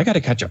 And I was like, I got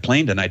to catch a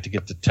plane tonight to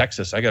get to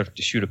Texas. I got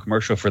to shoot a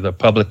commercial for the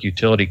Public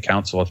Utility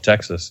Council of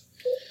Texas.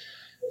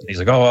 And he's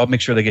like, oh, I'll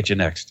make sure they get you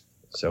next.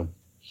 So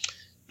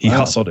he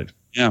hustled it.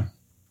 Yeah.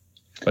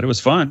 But it was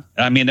fun.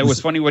 I mean, it was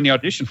funny when you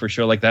audition for a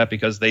show like that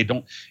because they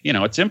don't,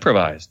 it's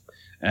improvised.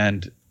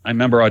 And I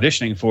remember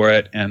auditioning for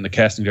it, and the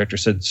casting director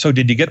said, so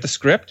did you get the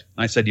script?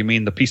 I said, you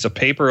mean the piece of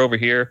paper over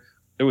here?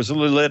 It was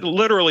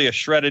literally a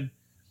shredded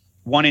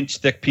 1-inch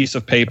thick piece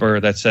of paper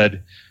that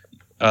said,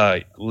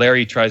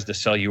 Larry tries to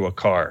sell you a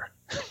car.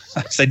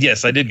 I said,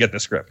 yes, I did get the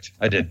script.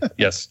 I did.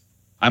 Yes.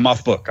 I'm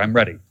off book. I'm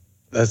ready.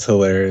 That's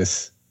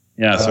hilarious.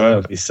 Yeah. So that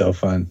would be so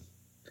fun.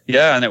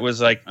 Yeah. And it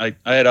was like, I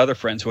had other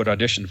friends who had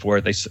auditioned for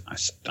it.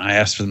 I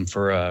asked them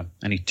for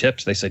any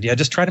tips. They said, yeah,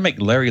 just try to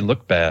make Larry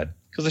look bad.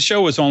 Because the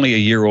show was only a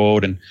year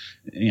old, and,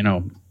 you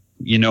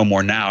know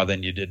more now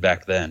than you did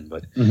back then.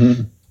 But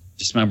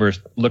just remember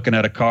looking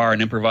at a car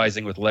and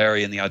improvising with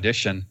Larry in the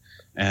audition.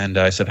 And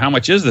I said, how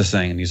much is this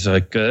thing? And he's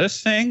like,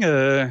 this thing,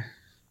 it's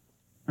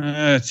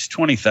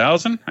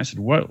 $20,000. I said,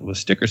 what? Well, the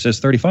sticker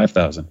says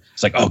 $35,000.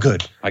 It's like, oh,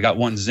 good. I got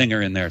one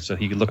zinger in there so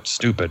he looked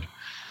stupid.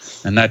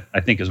 And that,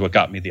 I think, is what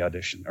got me the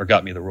audition, or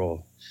got me the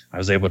role. I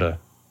was able to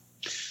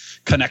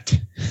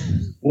connect.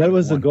 What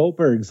was the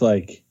Goldbergs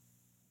like?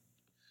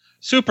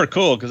 Super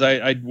cool, because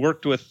I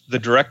worked with the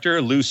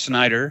director, Lou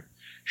Schneider,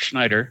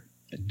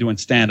 doing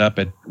stand-up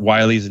at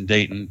Wiley's in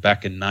Dayton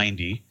back in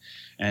 90.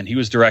 And he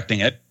was directing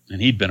it. And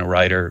he'd been a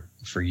writer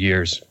for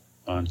years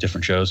on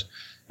different shows.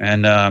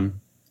 And a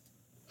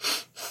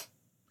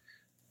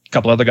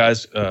couple other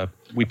guys.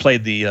 We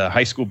played the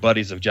high school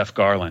buddies of Jeff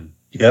Garlin.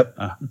 Yep.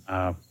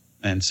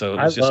 And so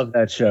I love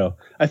that show.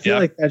 I feel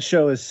like that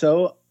show is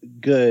so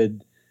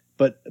good,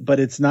 but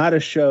it's not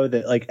a show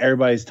that like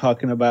everybody's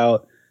talking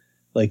about.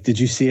 Like, did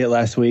you see it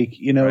last week?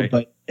 Right.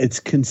 But it's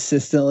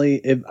consistently,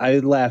 I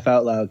laugh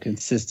out loud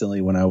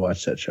consistently when I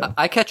watch that show.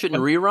 I catch it in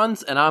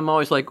reruns, and I'm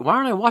always like, why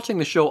aren't I watching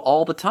the show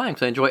all the time?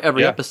 Because I enjoy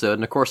every episode,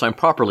 and of course I'm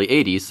properly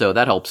 80s, so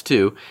that helps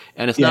too.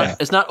 And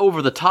it's not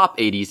over the top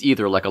 80s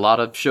either, like a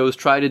lot of shows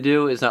try to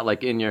do. It's not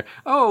like in your,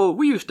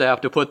 we used to have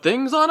to put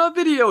things on a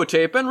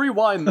videotape and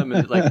rewind them.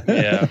 And like,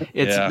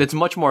 it's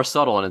much more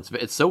subtle, and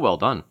it's so well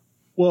done.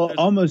 Well,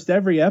 almost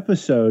every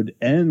episode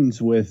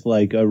ends with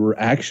like a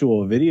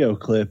actual video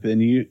clip,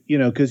 and you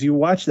know, because you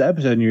watch the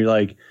episode and you're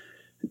like,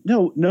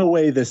 no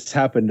way this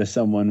happened to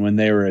someone when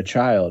they were a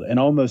child. And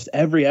almost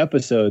every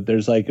episode,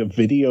 there's like a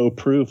video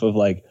proof of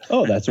like,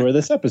 oh, that's where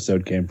this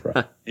episode came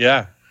from.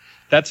 Yeah,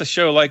 that's a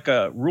show like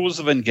Rules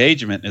of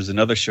Engagement is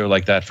another show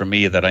like that for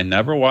me that I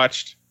never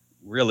watched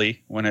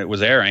really when it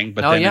was airing,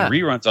 but then in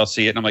reruns I'll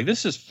see it and I'm like,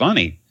 this is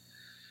funny.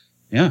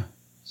 Yeah,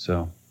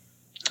 so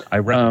I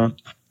read.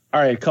 All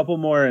right, a couple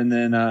more, and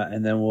then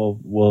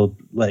we'll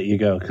let you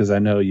go because I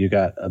know you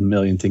got a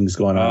million things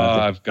going on.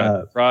 I've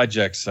got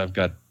projects. I've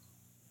got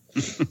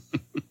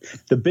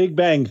The Big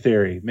Bang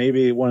Theory,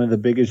 maybe one of the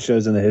biggest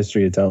shows in the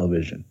history of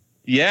television.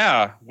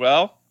 Yeah,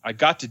 well, I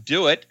got to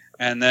do it,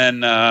 and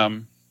then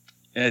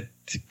it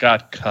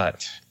got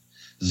cut,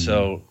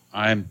 so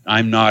I'm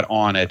not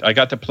on it. I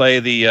got to play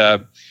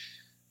the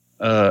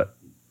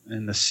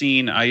in the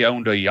scene. I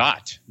owned a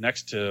yacht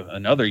next to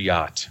another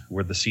yacht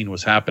where the scene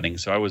was happening,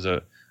 so I was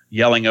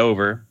yelling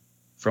over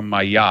from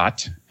my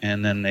yacht,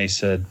 and then they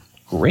said,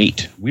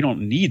 great, we don't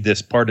need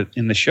this part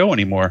in the show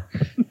anymore,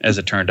 as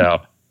it turned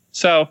out.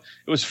 So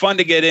it was fun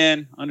to get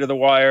in under the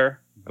wire,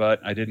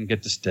 but I didn't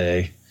get to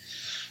stay.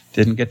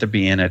 Didn't get to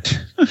be in it.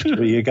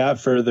 But you got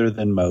further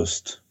than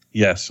most.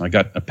 Yes, I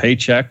got a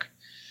paycheck,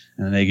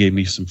 and they gave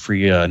me some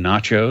free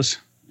nachos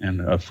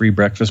and a free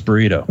breakfast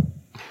burrito.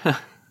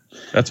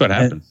 That's what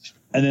happened.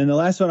 And then the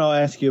last one I'll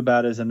ask you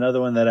about is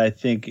another one that I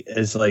think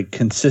is like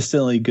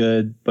consistently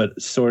good,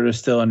 but sort of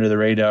still under the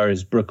radar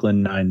is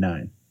Brooklyn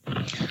Nine-Nine.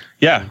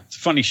 Yeah, it's a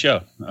funny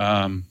show.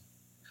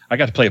 I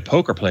got to play a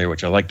poker player,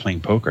 which I like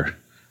playing poker.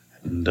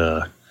 And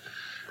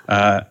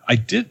I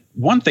did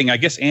one thing. I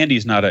guess Andy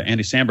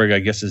Samberg, I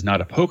guess, is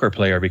not a poker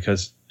player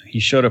because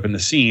he showed up in the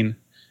scene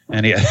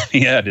and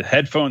he had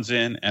headphones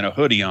in and a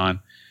hoodie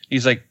on.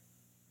 He's like,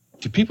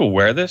 do people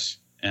wear this?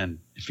 And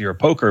if you're a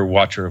poker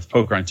watcher of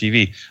poker on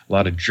TV, a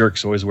lot of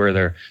jerks always wear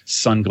their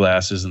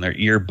sunglasses and their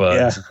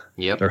earbuds,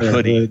 their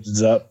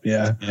hoodies up.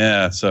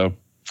 Yeah. So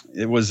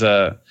it was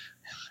I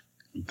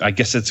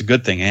guess it's a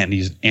good thing.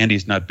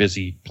 Andy's not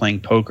busy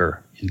playing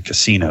poker in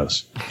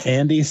casinos.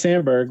 Andy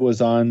Samberg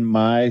was on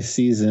my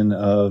season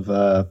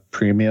of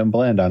Premium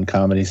Blend on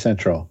Comedy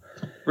Central.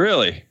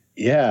 Really?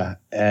 Yeah,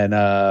 and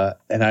I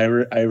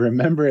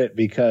remember it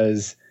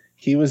because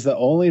he was the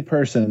only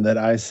person that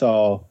I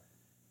saw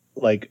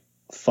like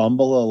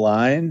fumble a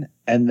line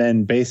and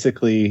then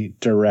basically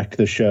direct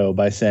the show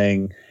by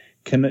saying,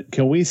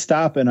 can we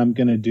stop and I'm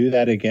going to do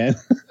that again?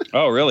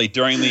 Oh, really?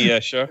 During the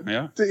show?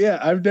 Yeah. Yeah.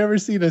 I've never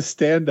seen a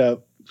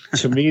stand-up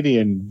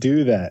comedian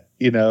do that.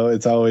 You know,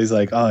 it's always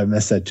like, oh, I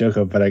messed that joke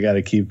up, but I got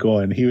to keep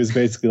going. He was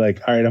basically like,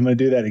 all right, I'm going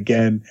to do that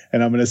again.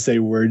 And I'm going to say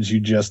words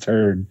you just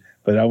heard,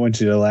 but I want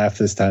you to laugh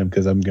this time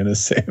because I'm going to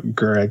say them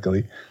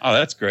correctly. Oh,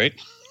 that's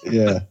great.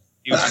 Yeah.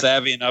 He was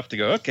savvy enough to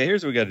go, okay,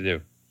 here's what we got to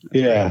do.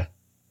 Yeah.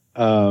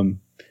 All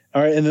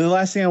right. And then the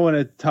last thing I want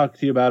to talk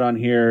to you about on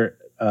here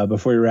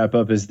before we wrap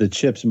up is the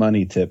Chips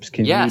Money Tips.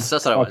 Can you Yes,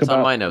 that's what talk it's on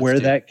about my notes, where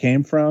too. that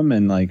came from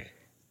and like?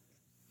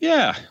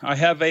 Yeah, I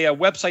have a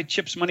website,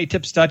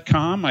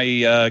 chipsmoneytips.com.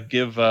 I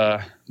give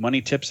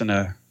money tips in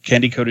a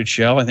candy-coated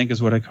shell, I think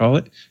is what I call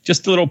it.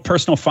 Just little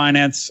personal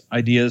finance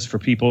ideas for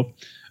people,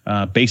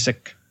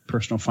 basic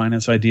personal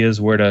finance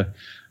ideas, where to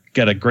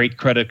get a great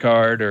credit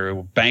card or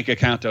a bank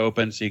account to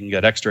open so you can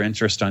get extra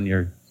interest on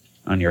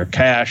your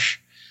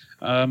cash.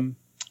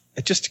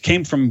 It just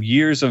came from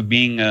years of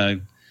being,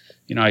 I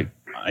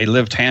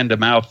lived hand to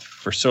mouth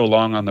for so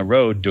long on the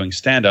road doing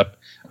stand-up.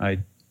 I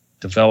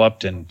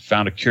developed and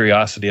found a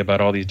curiosity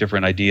about all these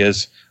different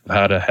ideas of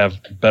how to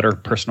have better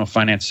personal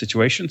finance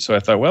situations. So I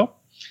thought, well,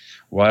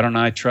 why don't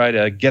I try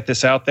to get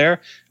this out there?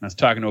 And I was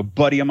talking to a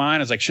buddy of mine.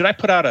 I was like, should I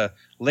put out a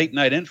late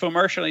night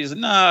infomercial? And he said,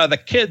 nah, the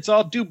kids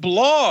all do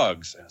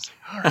blogs. And I was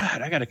like, all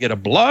right, I got to get a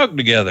blog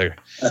together.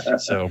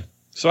 so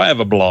I have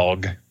a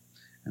blog,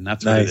 and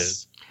that's what it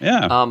is.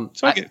 Yeah.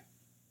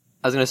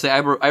 I was going to say,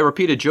 I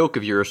repeat a joke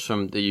of yours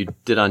that you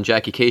did on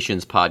Jackie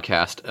Cation's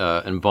podcast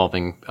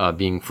involving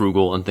being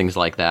frugal and things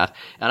like that.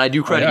 And I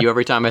do credit you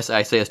every time I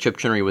say, as Chip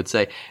Chinery would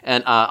say.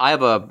 And I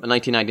have a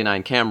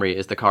 1999 Camry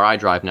is the car I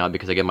drive now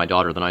because I give my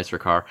daughter the nicer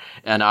car.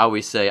 And I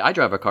always say, I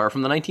drive a car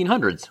from the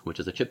 1900s, which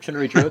is a Chip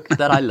Chinery joke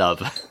that I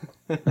love.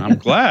 I'm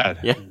glad.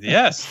 Yeah.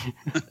 Yes.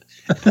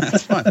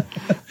 That's fun.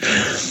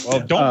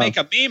 Well, don't make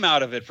a meme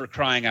out of it, for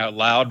crying out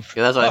loud.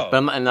 Yeah, that's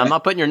and I'm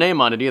not putting your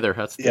name on it either.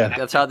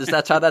 That's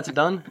how that's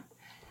done.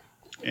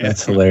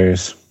 That's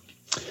hilarious.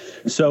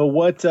 So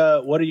what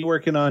are you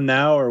working on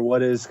now, or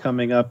what is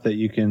coming up that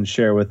you can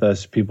share with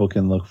us people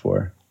can look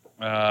for?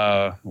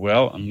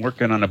 Well, I'm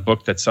working on a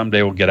book that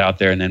someday will get out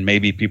there, and then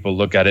maybe people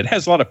look at it. It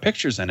has a lot of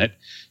pictures in it.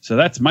 So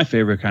that's my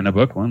favorite kind of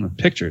book, one with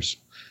pictures.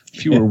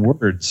 Fewer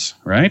words,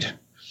 right?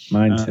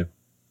 Mine too.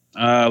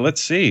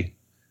 Let's see.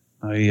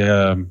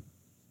 I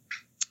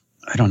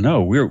don't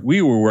know.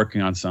 We were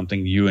working on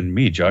something, you and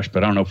me, Josh,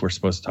 but I don't know if we're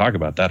supposed to talk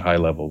about that high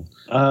level.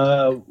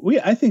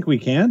 I think we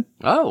can.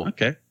 Oh,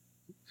 okay.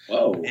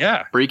 Whoa!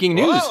 Yeah, breaking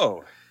news.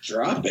 Whoa.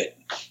 Drop it.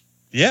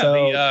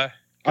 Yeah.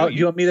 So,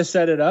 you want me to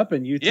set it up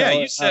and you? Tell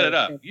you set it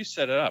up. You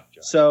set it up,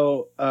 Josh.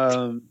 So,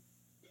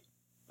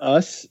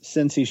 us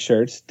Cincy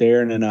Shirts,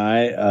 Darren and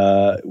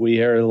I,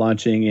 we are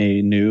launching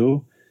a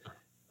new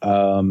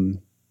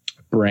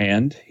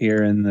brand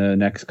here in the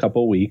next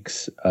couple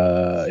weeks.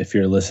 If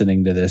you're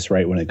listening to this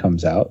right when it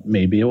comes out,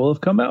 maybe it will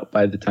have come out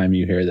by the time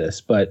you hear this.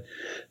 But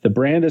the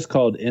brand is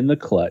called In the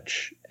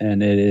Clutch,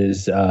 and it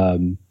is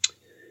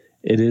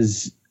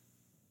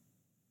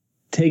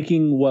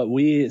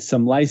taking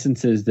some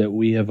licenses that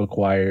we have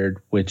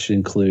acquired, which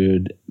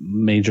include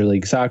Major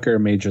League Soccer,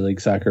 Major League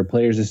Soccer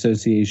Players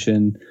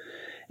Association,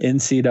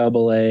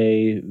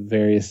 NCAA,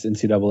 various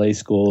NCAA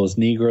schools,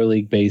 Negro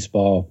League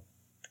Baseball,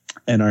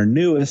 and our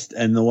newest,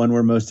 and the one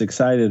we're most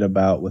excited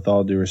about, with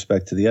all due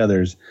respect to the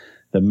others,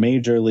 the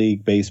Major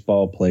League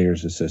Baseball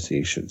Players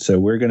Association. So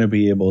we're going to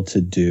be able to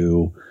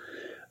do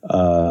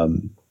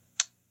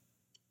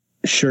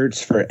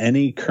shirts for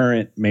any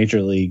current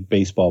Major League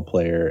Baseball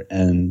player,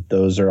 and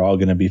those are all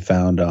going to be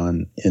found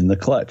on In the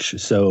Clutch.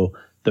 So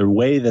the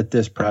way that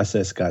this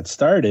process got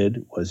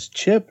started was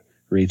Chip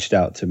reached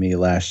out to me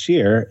last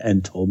year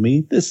and told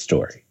me this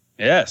story.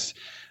 Yes.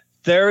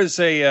 There is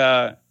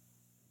a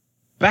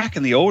back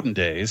in the olden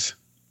days,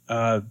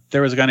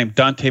 there was a guy named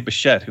Dante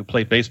Bichette who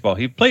played baseball.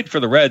 He played for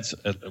the Reds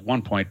at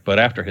one point, but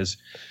after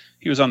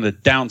he was on the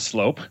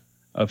downslope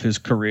of his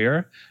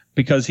career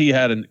because he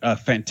had a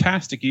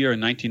fantastic year in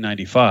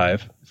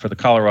 1995 for the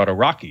Colorado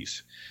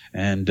Rockies.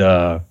 And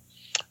the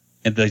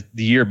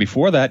year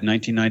before that,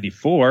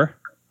 1994,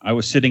 I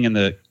was sitting in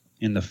the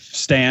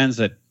stands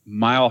at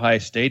Mile High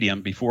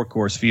Stadium before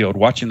Coors Field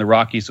watching the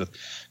Rockies with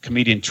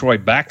comedian Troy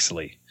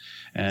Baxley.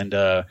 And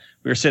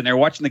we were sitting there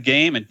watching the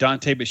game, and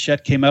Dante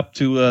Bichette came up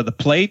to the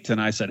plate,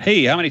 and I said,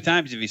 hey, how many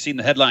times have you seen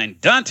the headline,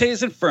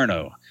 Dante's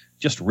Inferno?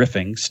 Just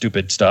riffing,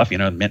 stupid stuff, it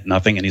meant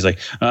nothing. And he's like,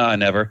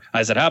 never.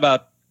 I said, how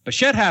about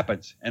Bichette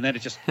happens? And then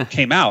it just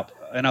came out,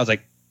 and I was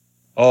like,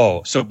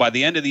 oh. So by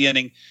the end of the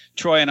inning,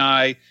 Troy and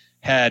I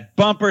had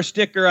bumper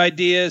sticker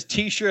ideas,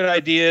 T-shirt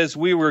ideas.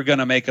 We were going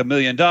to make $1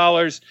 million.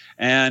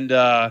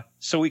 And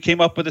so we came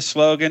up with a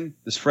slogan,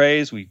 this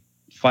phrase. We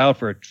filed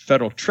for a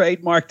federal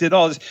trademark, did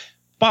all this.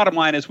 Bottom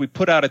line is we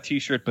put out a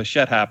T-shirt,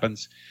 Bichette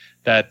happens,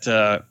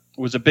 that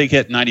was a big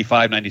hit in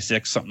 95,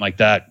 96, something like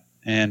that,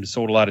 and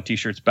sold a lot of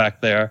T-shirts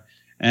back there.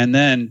 And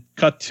then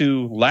cut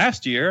to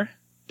last year,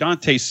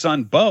 Dante's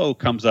son, Bo,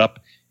 comes up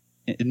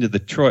into the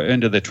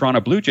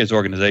Toronto Blue Jays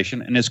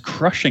organization and is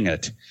crushing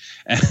it.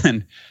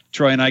 And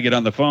Troy and I get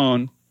on the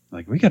phone,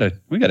 like, we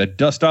gotta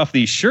dust off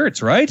these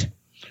shirts, right?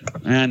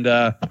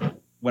 And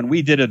when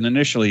we did it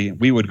initially,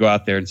 we would go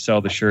out there and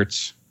sell the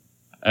shirts.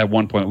 At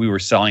one point, we were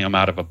selling them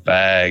out of a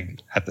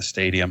bag at the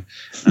stadium.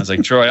 And I was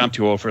like, Troy, I'm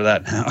too old for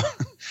that now.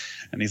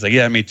 And he's like,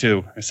 yeah, me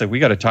too. I said, we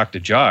got to talk to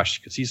Josh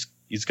because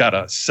he's got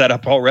a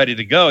setup all ready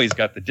to go. He's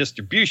got the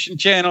distribution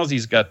channels.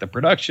 He's got the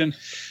production.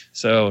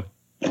 So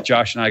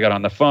Josh and I got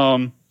on the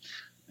phone,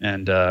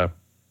 and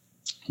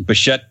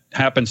Bichette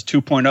Happens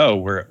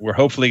 2.0. We're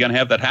hopefully going to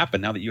have that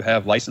happen now that you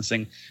have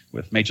licensing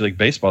with Major League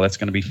Baseball. That's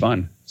going to be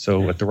fun.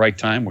 So at the right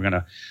time, we're going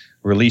to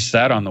release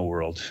that on the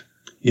world.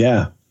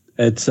 Yeah,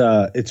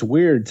 it's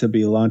weird to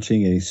be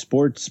launching a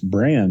sports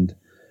brand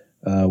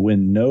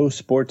when no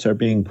sports are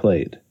being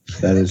played.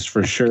 That is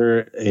for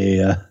sure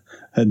a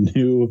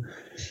new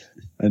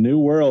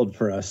world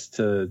for us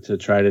to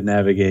try to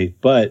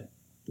navigate. But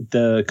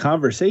the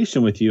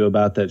conversation with you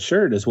about that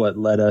shirt is what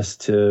led us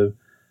to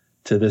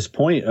this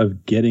point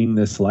of getting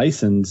this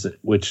license,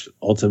 which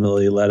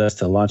ultimately led us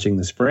to launching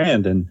this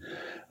brand. And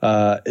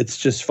it's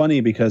just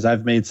funny because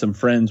I've made some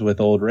friends with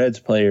old Reds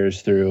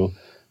players through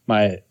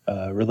my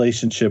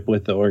relationship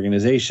with the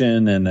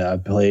organization, and I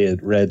play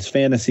at Reds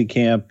fantasy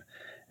camp.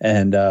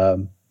 And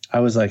I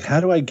was like, how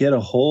do I get a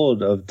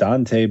hold of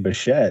Dante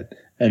Bichette?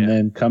 And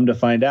then come to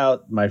find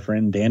out, my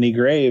friend Danny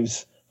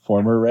Graves,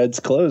 former Reds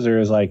closer,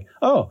 is like,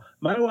 oh,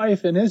 my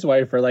wife and his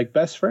wife are like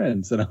best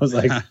friends. And I was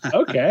like,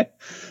 okay.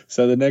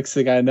 So the next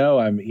thing I know,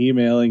 I'm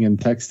emailing and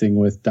texting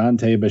with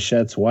Dante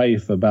Bichette's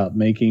wife about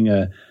making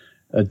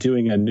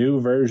doing a new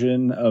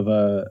version of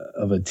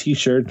a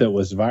T-shirt that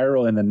was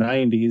viral in the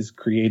 90s,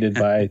 created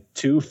by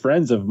two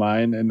friends of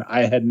mine. And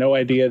I had no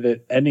idea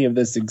that any of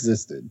this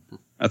existed.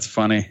 That's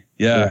funny.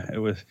 Yeah.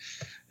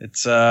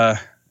 It's going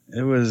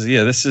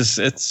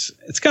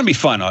to be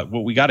fun.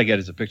 What we got to get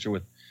is a picture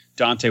with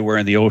Dante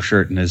wearing the old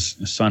shirt and his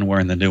son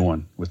wearing the new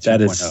one with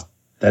 2.0.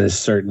 That is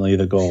certainly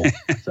the goal.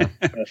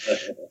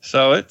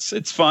 So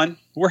it's fun.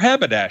 We're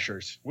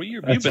haberdashers.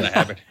 You've been a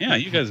habit. Yeah,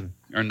 you guys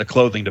are in the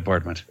clothing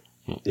department.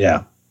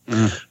 Yeah.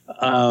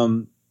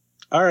 All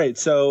right.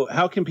 So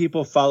how can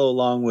people follow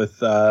along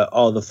with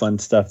all the fun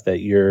stuff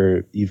that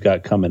you've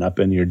got coming up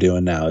and you're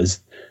doing now?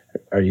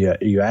 Are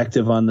you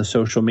active on the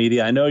social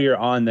media? I know you're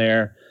on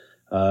there.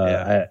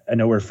 I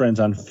know we're friends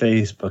on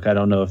Facebook. I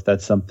don't know if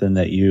that's something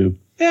that you.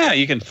 Yeah,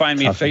 you can find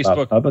me at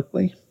Facebook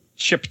publicly.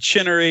 Chip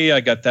Chinery. I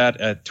got that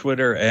at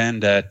Twitter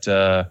and at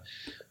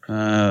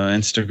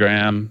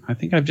Instagram. I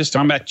think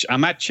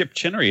I'm at Chip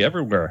Chinery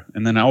everywhere,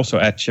 and then also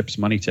at Chip's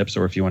Money Tips.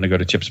 Or if you want to go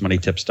to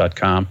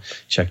chipsmoneytips.com,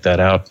 check that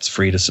out. It's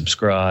free to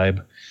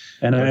subscribe.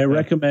 And I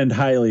recommend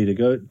highly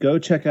to go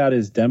check out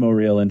his demo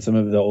reel and some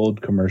of the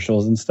old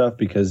commercials and stuff,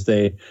 because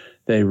they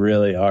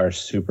really are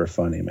super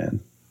funny,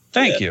 man.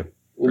 Thank you.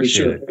 We'll be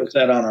sure to post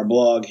that on our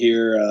blog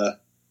here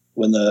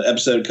when the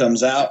episode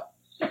comes out.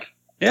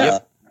 Yeah.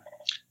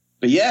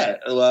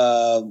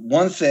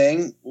 One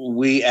thing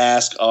we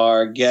ask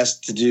our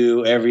guests to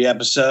do every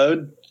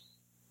episode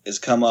is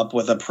come up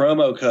with a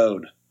promo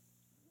code.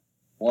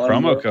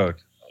 Code.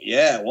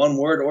 Yeah, one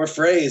word or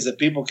phrase that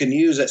people can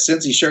use at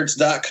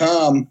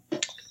CincyShirts.com.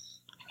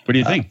 What do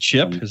you think,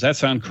 Chip? Does that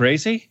sound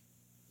crazy?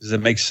 Does it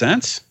make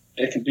sense?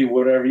 It can be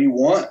whatever you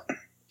want.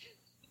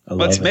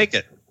 Let's make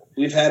it.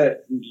 We've had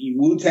it.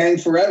 Wu-Tang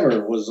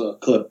Forever was a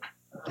clip.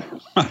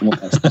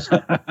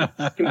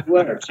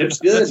 Whatever. Chip's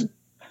good.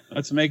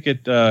 Let's make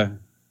it.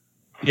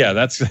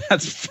 That's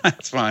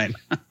fine.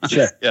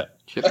 Chip. Yeah.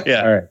 Chip.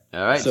 Yeah.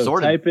 All right. So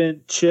sorted. type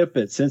in Chip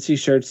at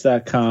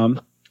CincyShirts.com.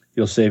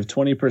 You'll save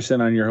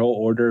 20% on your whole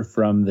order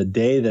from the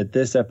day that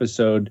this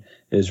episode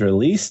is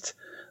released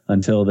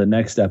until the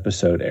next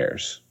episode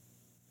airs.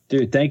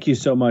 Dude, thank you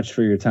so much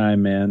for your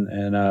time, man.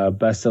 And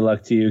best of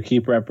luck to you.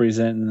 Keep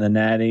representing the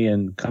Natty,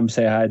 and come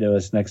say hi to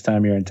us next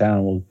time you're in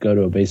town. We'll go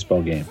to a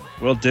baseball game.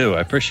 Will do.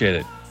 I appreciate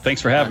it.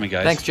 Thanks for having me,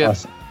 guys. Thanks, Chip.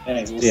 Awesome.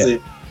 Thanks. We'll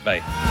see.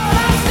 Bye.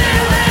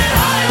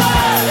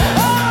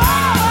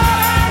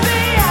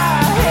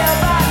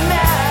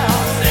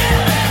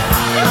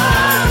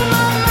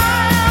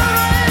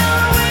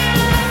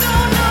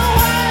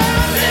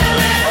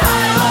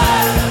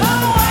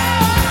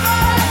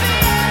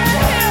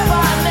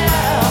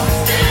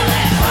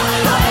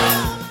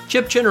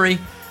 Chip Chinery.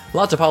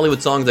 Lots of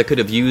Hollywood songs I could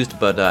have used,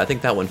 but I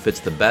think that one fits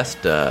the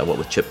best, what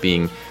with Chip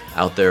being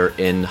out there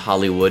in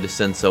Hollywood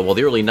since, the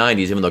early 90s,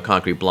 even though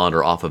Concrete Blonde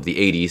are off of the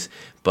 80s.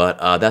 But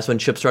that's when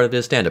Chip started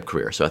his stand-up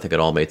career, so I think it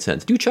all made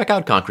sense. Do check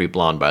out Concrete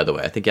Blonde, by the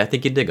way. I think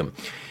you dig him.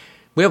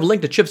 We have a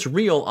link to Chip's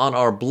reel on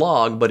our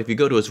blog, but if you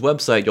go to his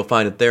website, you'll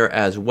find it there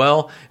as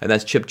well, and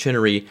that's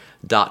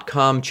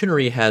chipchinery.com.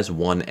 Chinery has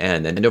one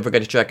N. And don't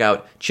forget to check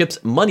out Chip's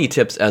Money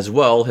Tips as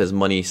well, his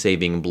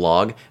money-saving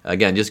blog.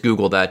 Again, just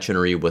Google that,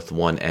 Chinery with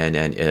one N,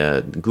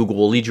 and Google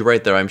will lead you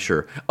right there, I'm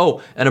sure.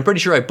 Oh, and I'm pretty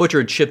sure I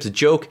butchered Chip's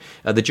joke.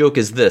 The joke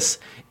is this.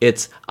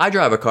 It's, I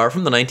drive a car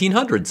from the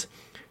 1900s.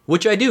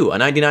 Which I do, a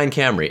 99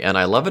 Camry, and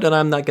I love it, and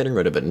I'm not getting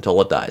rid of it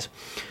until it dies.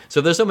 So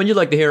if there's someone you'd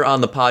like to hear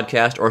on the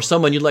podcast, or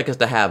someone you'd like us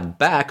to have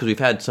back, because we've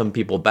had some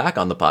people back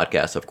on the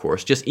podcast, of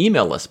course, just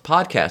email us,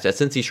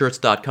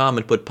 podcast@cincyshirts.com,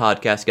 and put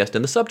podcast guest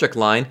in the subject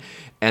line,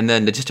 and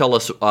then just tell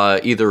us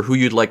either who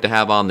you'd like to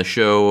have on the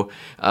show,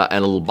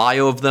 and a little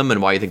bio of them,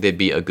 and why you think they'd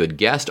be a good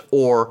guest,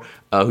 or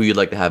who you'd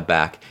like to have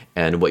back,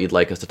 and what you'd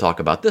like us to talk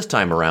about this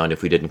time around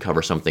if we didn't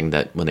cover something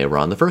that when they were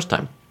on the first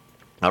time.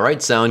 All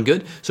right, sound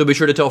good. So be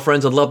sure to tell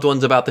friends and loved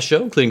ones about the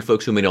show, including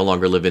folks who may no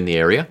longer live in the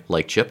area,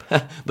 like Chip,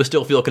 but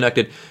still feel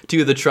connected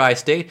to the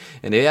tri-state.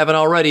 And if you haven't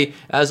already,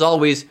 as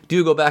always,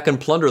 do go back and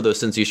plunder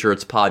those Cincy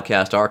Shirts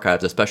podcast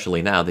archives,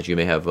 especially now that you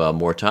may have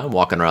more time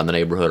walking around the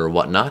neighborhood or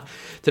whatnot.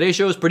 Today's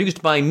show is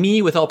produced by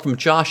me with help from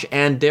Josh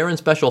and Darren.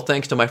 Special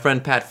thanks to my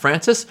friend Pat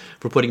Francis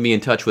for putting me in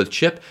touch with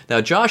Chip.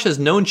 Now, Josh has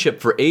known Chip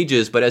for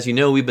ages, but as you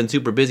know, we've been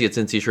super busy at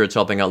Cincy Shirts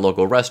helping out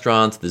local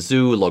restaurants, the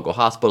zoo, local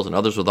hospitals, and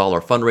others with all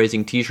our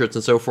fundraising, t-shirts,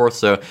 and so forth.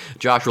 So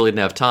Josh really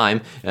didn't have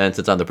time, and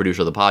since I'm the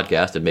producer of the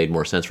podcast, it made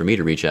more sense for me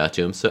to reach out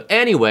to him. So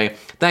anyway,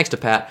 thanks to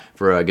Pat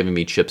for giving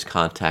me Chip's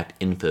contact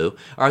info.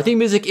 Our theme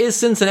music is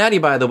Cincinnati,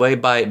 by the way,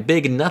 by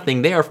Big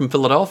Nothing. They are from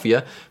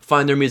Philadelphia.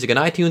 Find their music on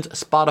iTunes,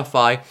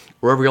 Spotify,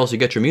 wherever else you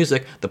get your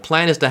music. The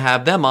plan is to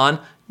have them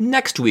on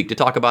next week to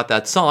talk about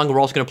that song. We're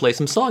also going to play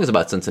some songs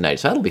about Cincinnati,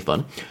 so that'll be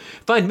fun.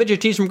 Find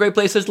midget tees from great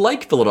places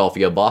like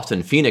Philadelphia,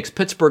 Boston, Phoenix,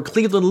 Pittsburgh,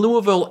 Cleveland,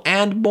 Louisville,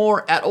 and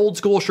more at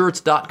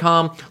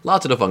oldschoolshirts.com.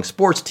 Lots of defunct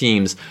sports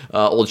teams,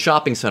 old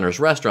shopping centers,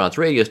 restaurants,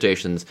 radio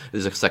stations.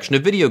 There's a section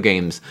of video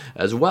games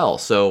as well.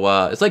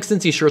 So it's like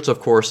Cincy Shirts,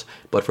 of course,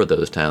 but for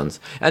those towns.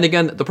 And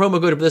again, the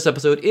promo code for this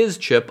episode is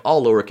CHIP,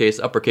 all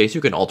lowercase, uppercase.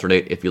 You can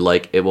alternate if you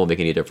like. It won't make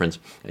any difference.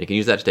 And you can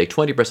use that to take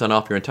 20%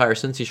 off your entire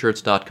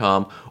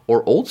cincyshirts.com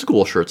or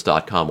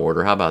oldschoolshirts.com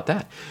order. How about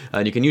that?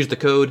 And you can use the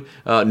code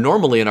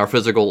normally in our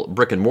physical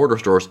brick and mortar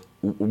stores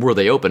were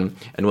they open,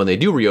 and when they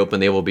do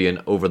reopen, they will be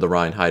in Over the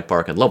Rhine, Hyde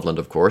Park, and Loveland,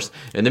 of course.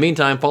 In the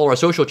meantime, follow our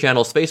social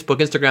channels, Facebook,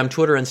 Instagram,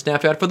 Twitter, and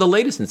Snapchat for the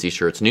latest Cincy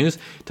Shirts news.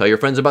 Tell your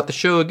friends about the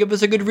show, give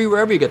us a good review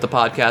wherever you get the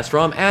podcast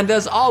from, and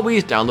as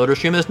always, download or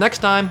stream us next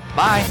time.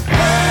 Bye!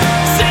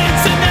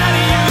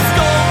 Cincinnati, you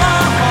stole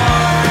my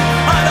heart.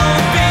 I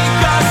don't think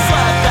I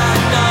slept that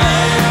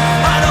night.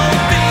 I don't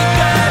think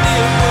that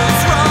it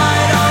was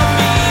right of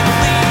me to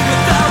leave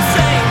without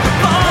saying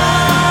goodbye.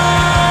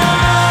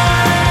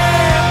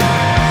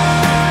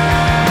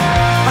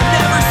 I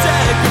never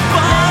said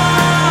goodbye.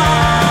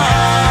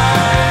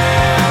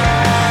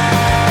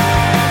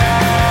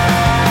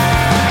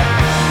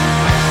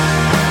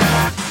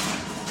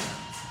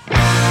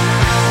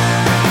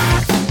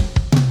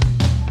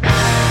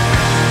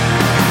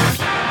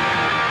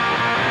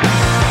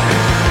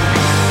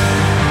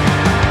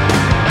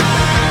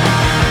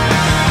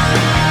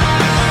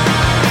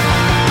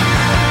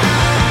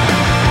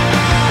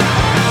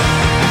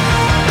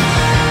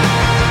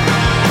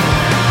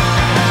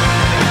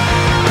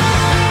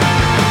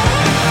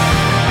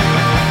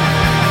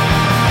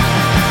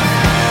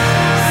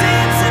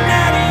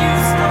 Cincinnati, you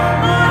stole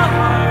my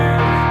heart.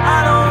 I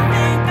don't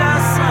think I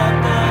slept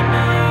that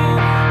night.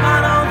 I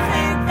don't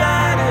think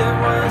that it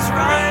was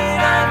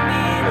right of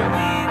me to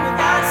leave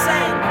without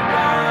saying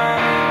goodbye.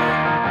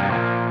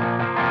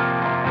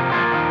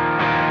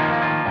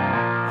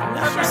 I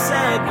never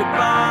said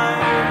goodbye.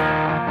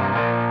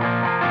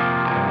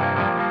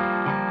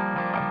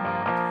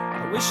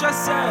 I wish I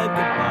said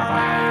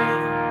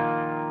goodbye.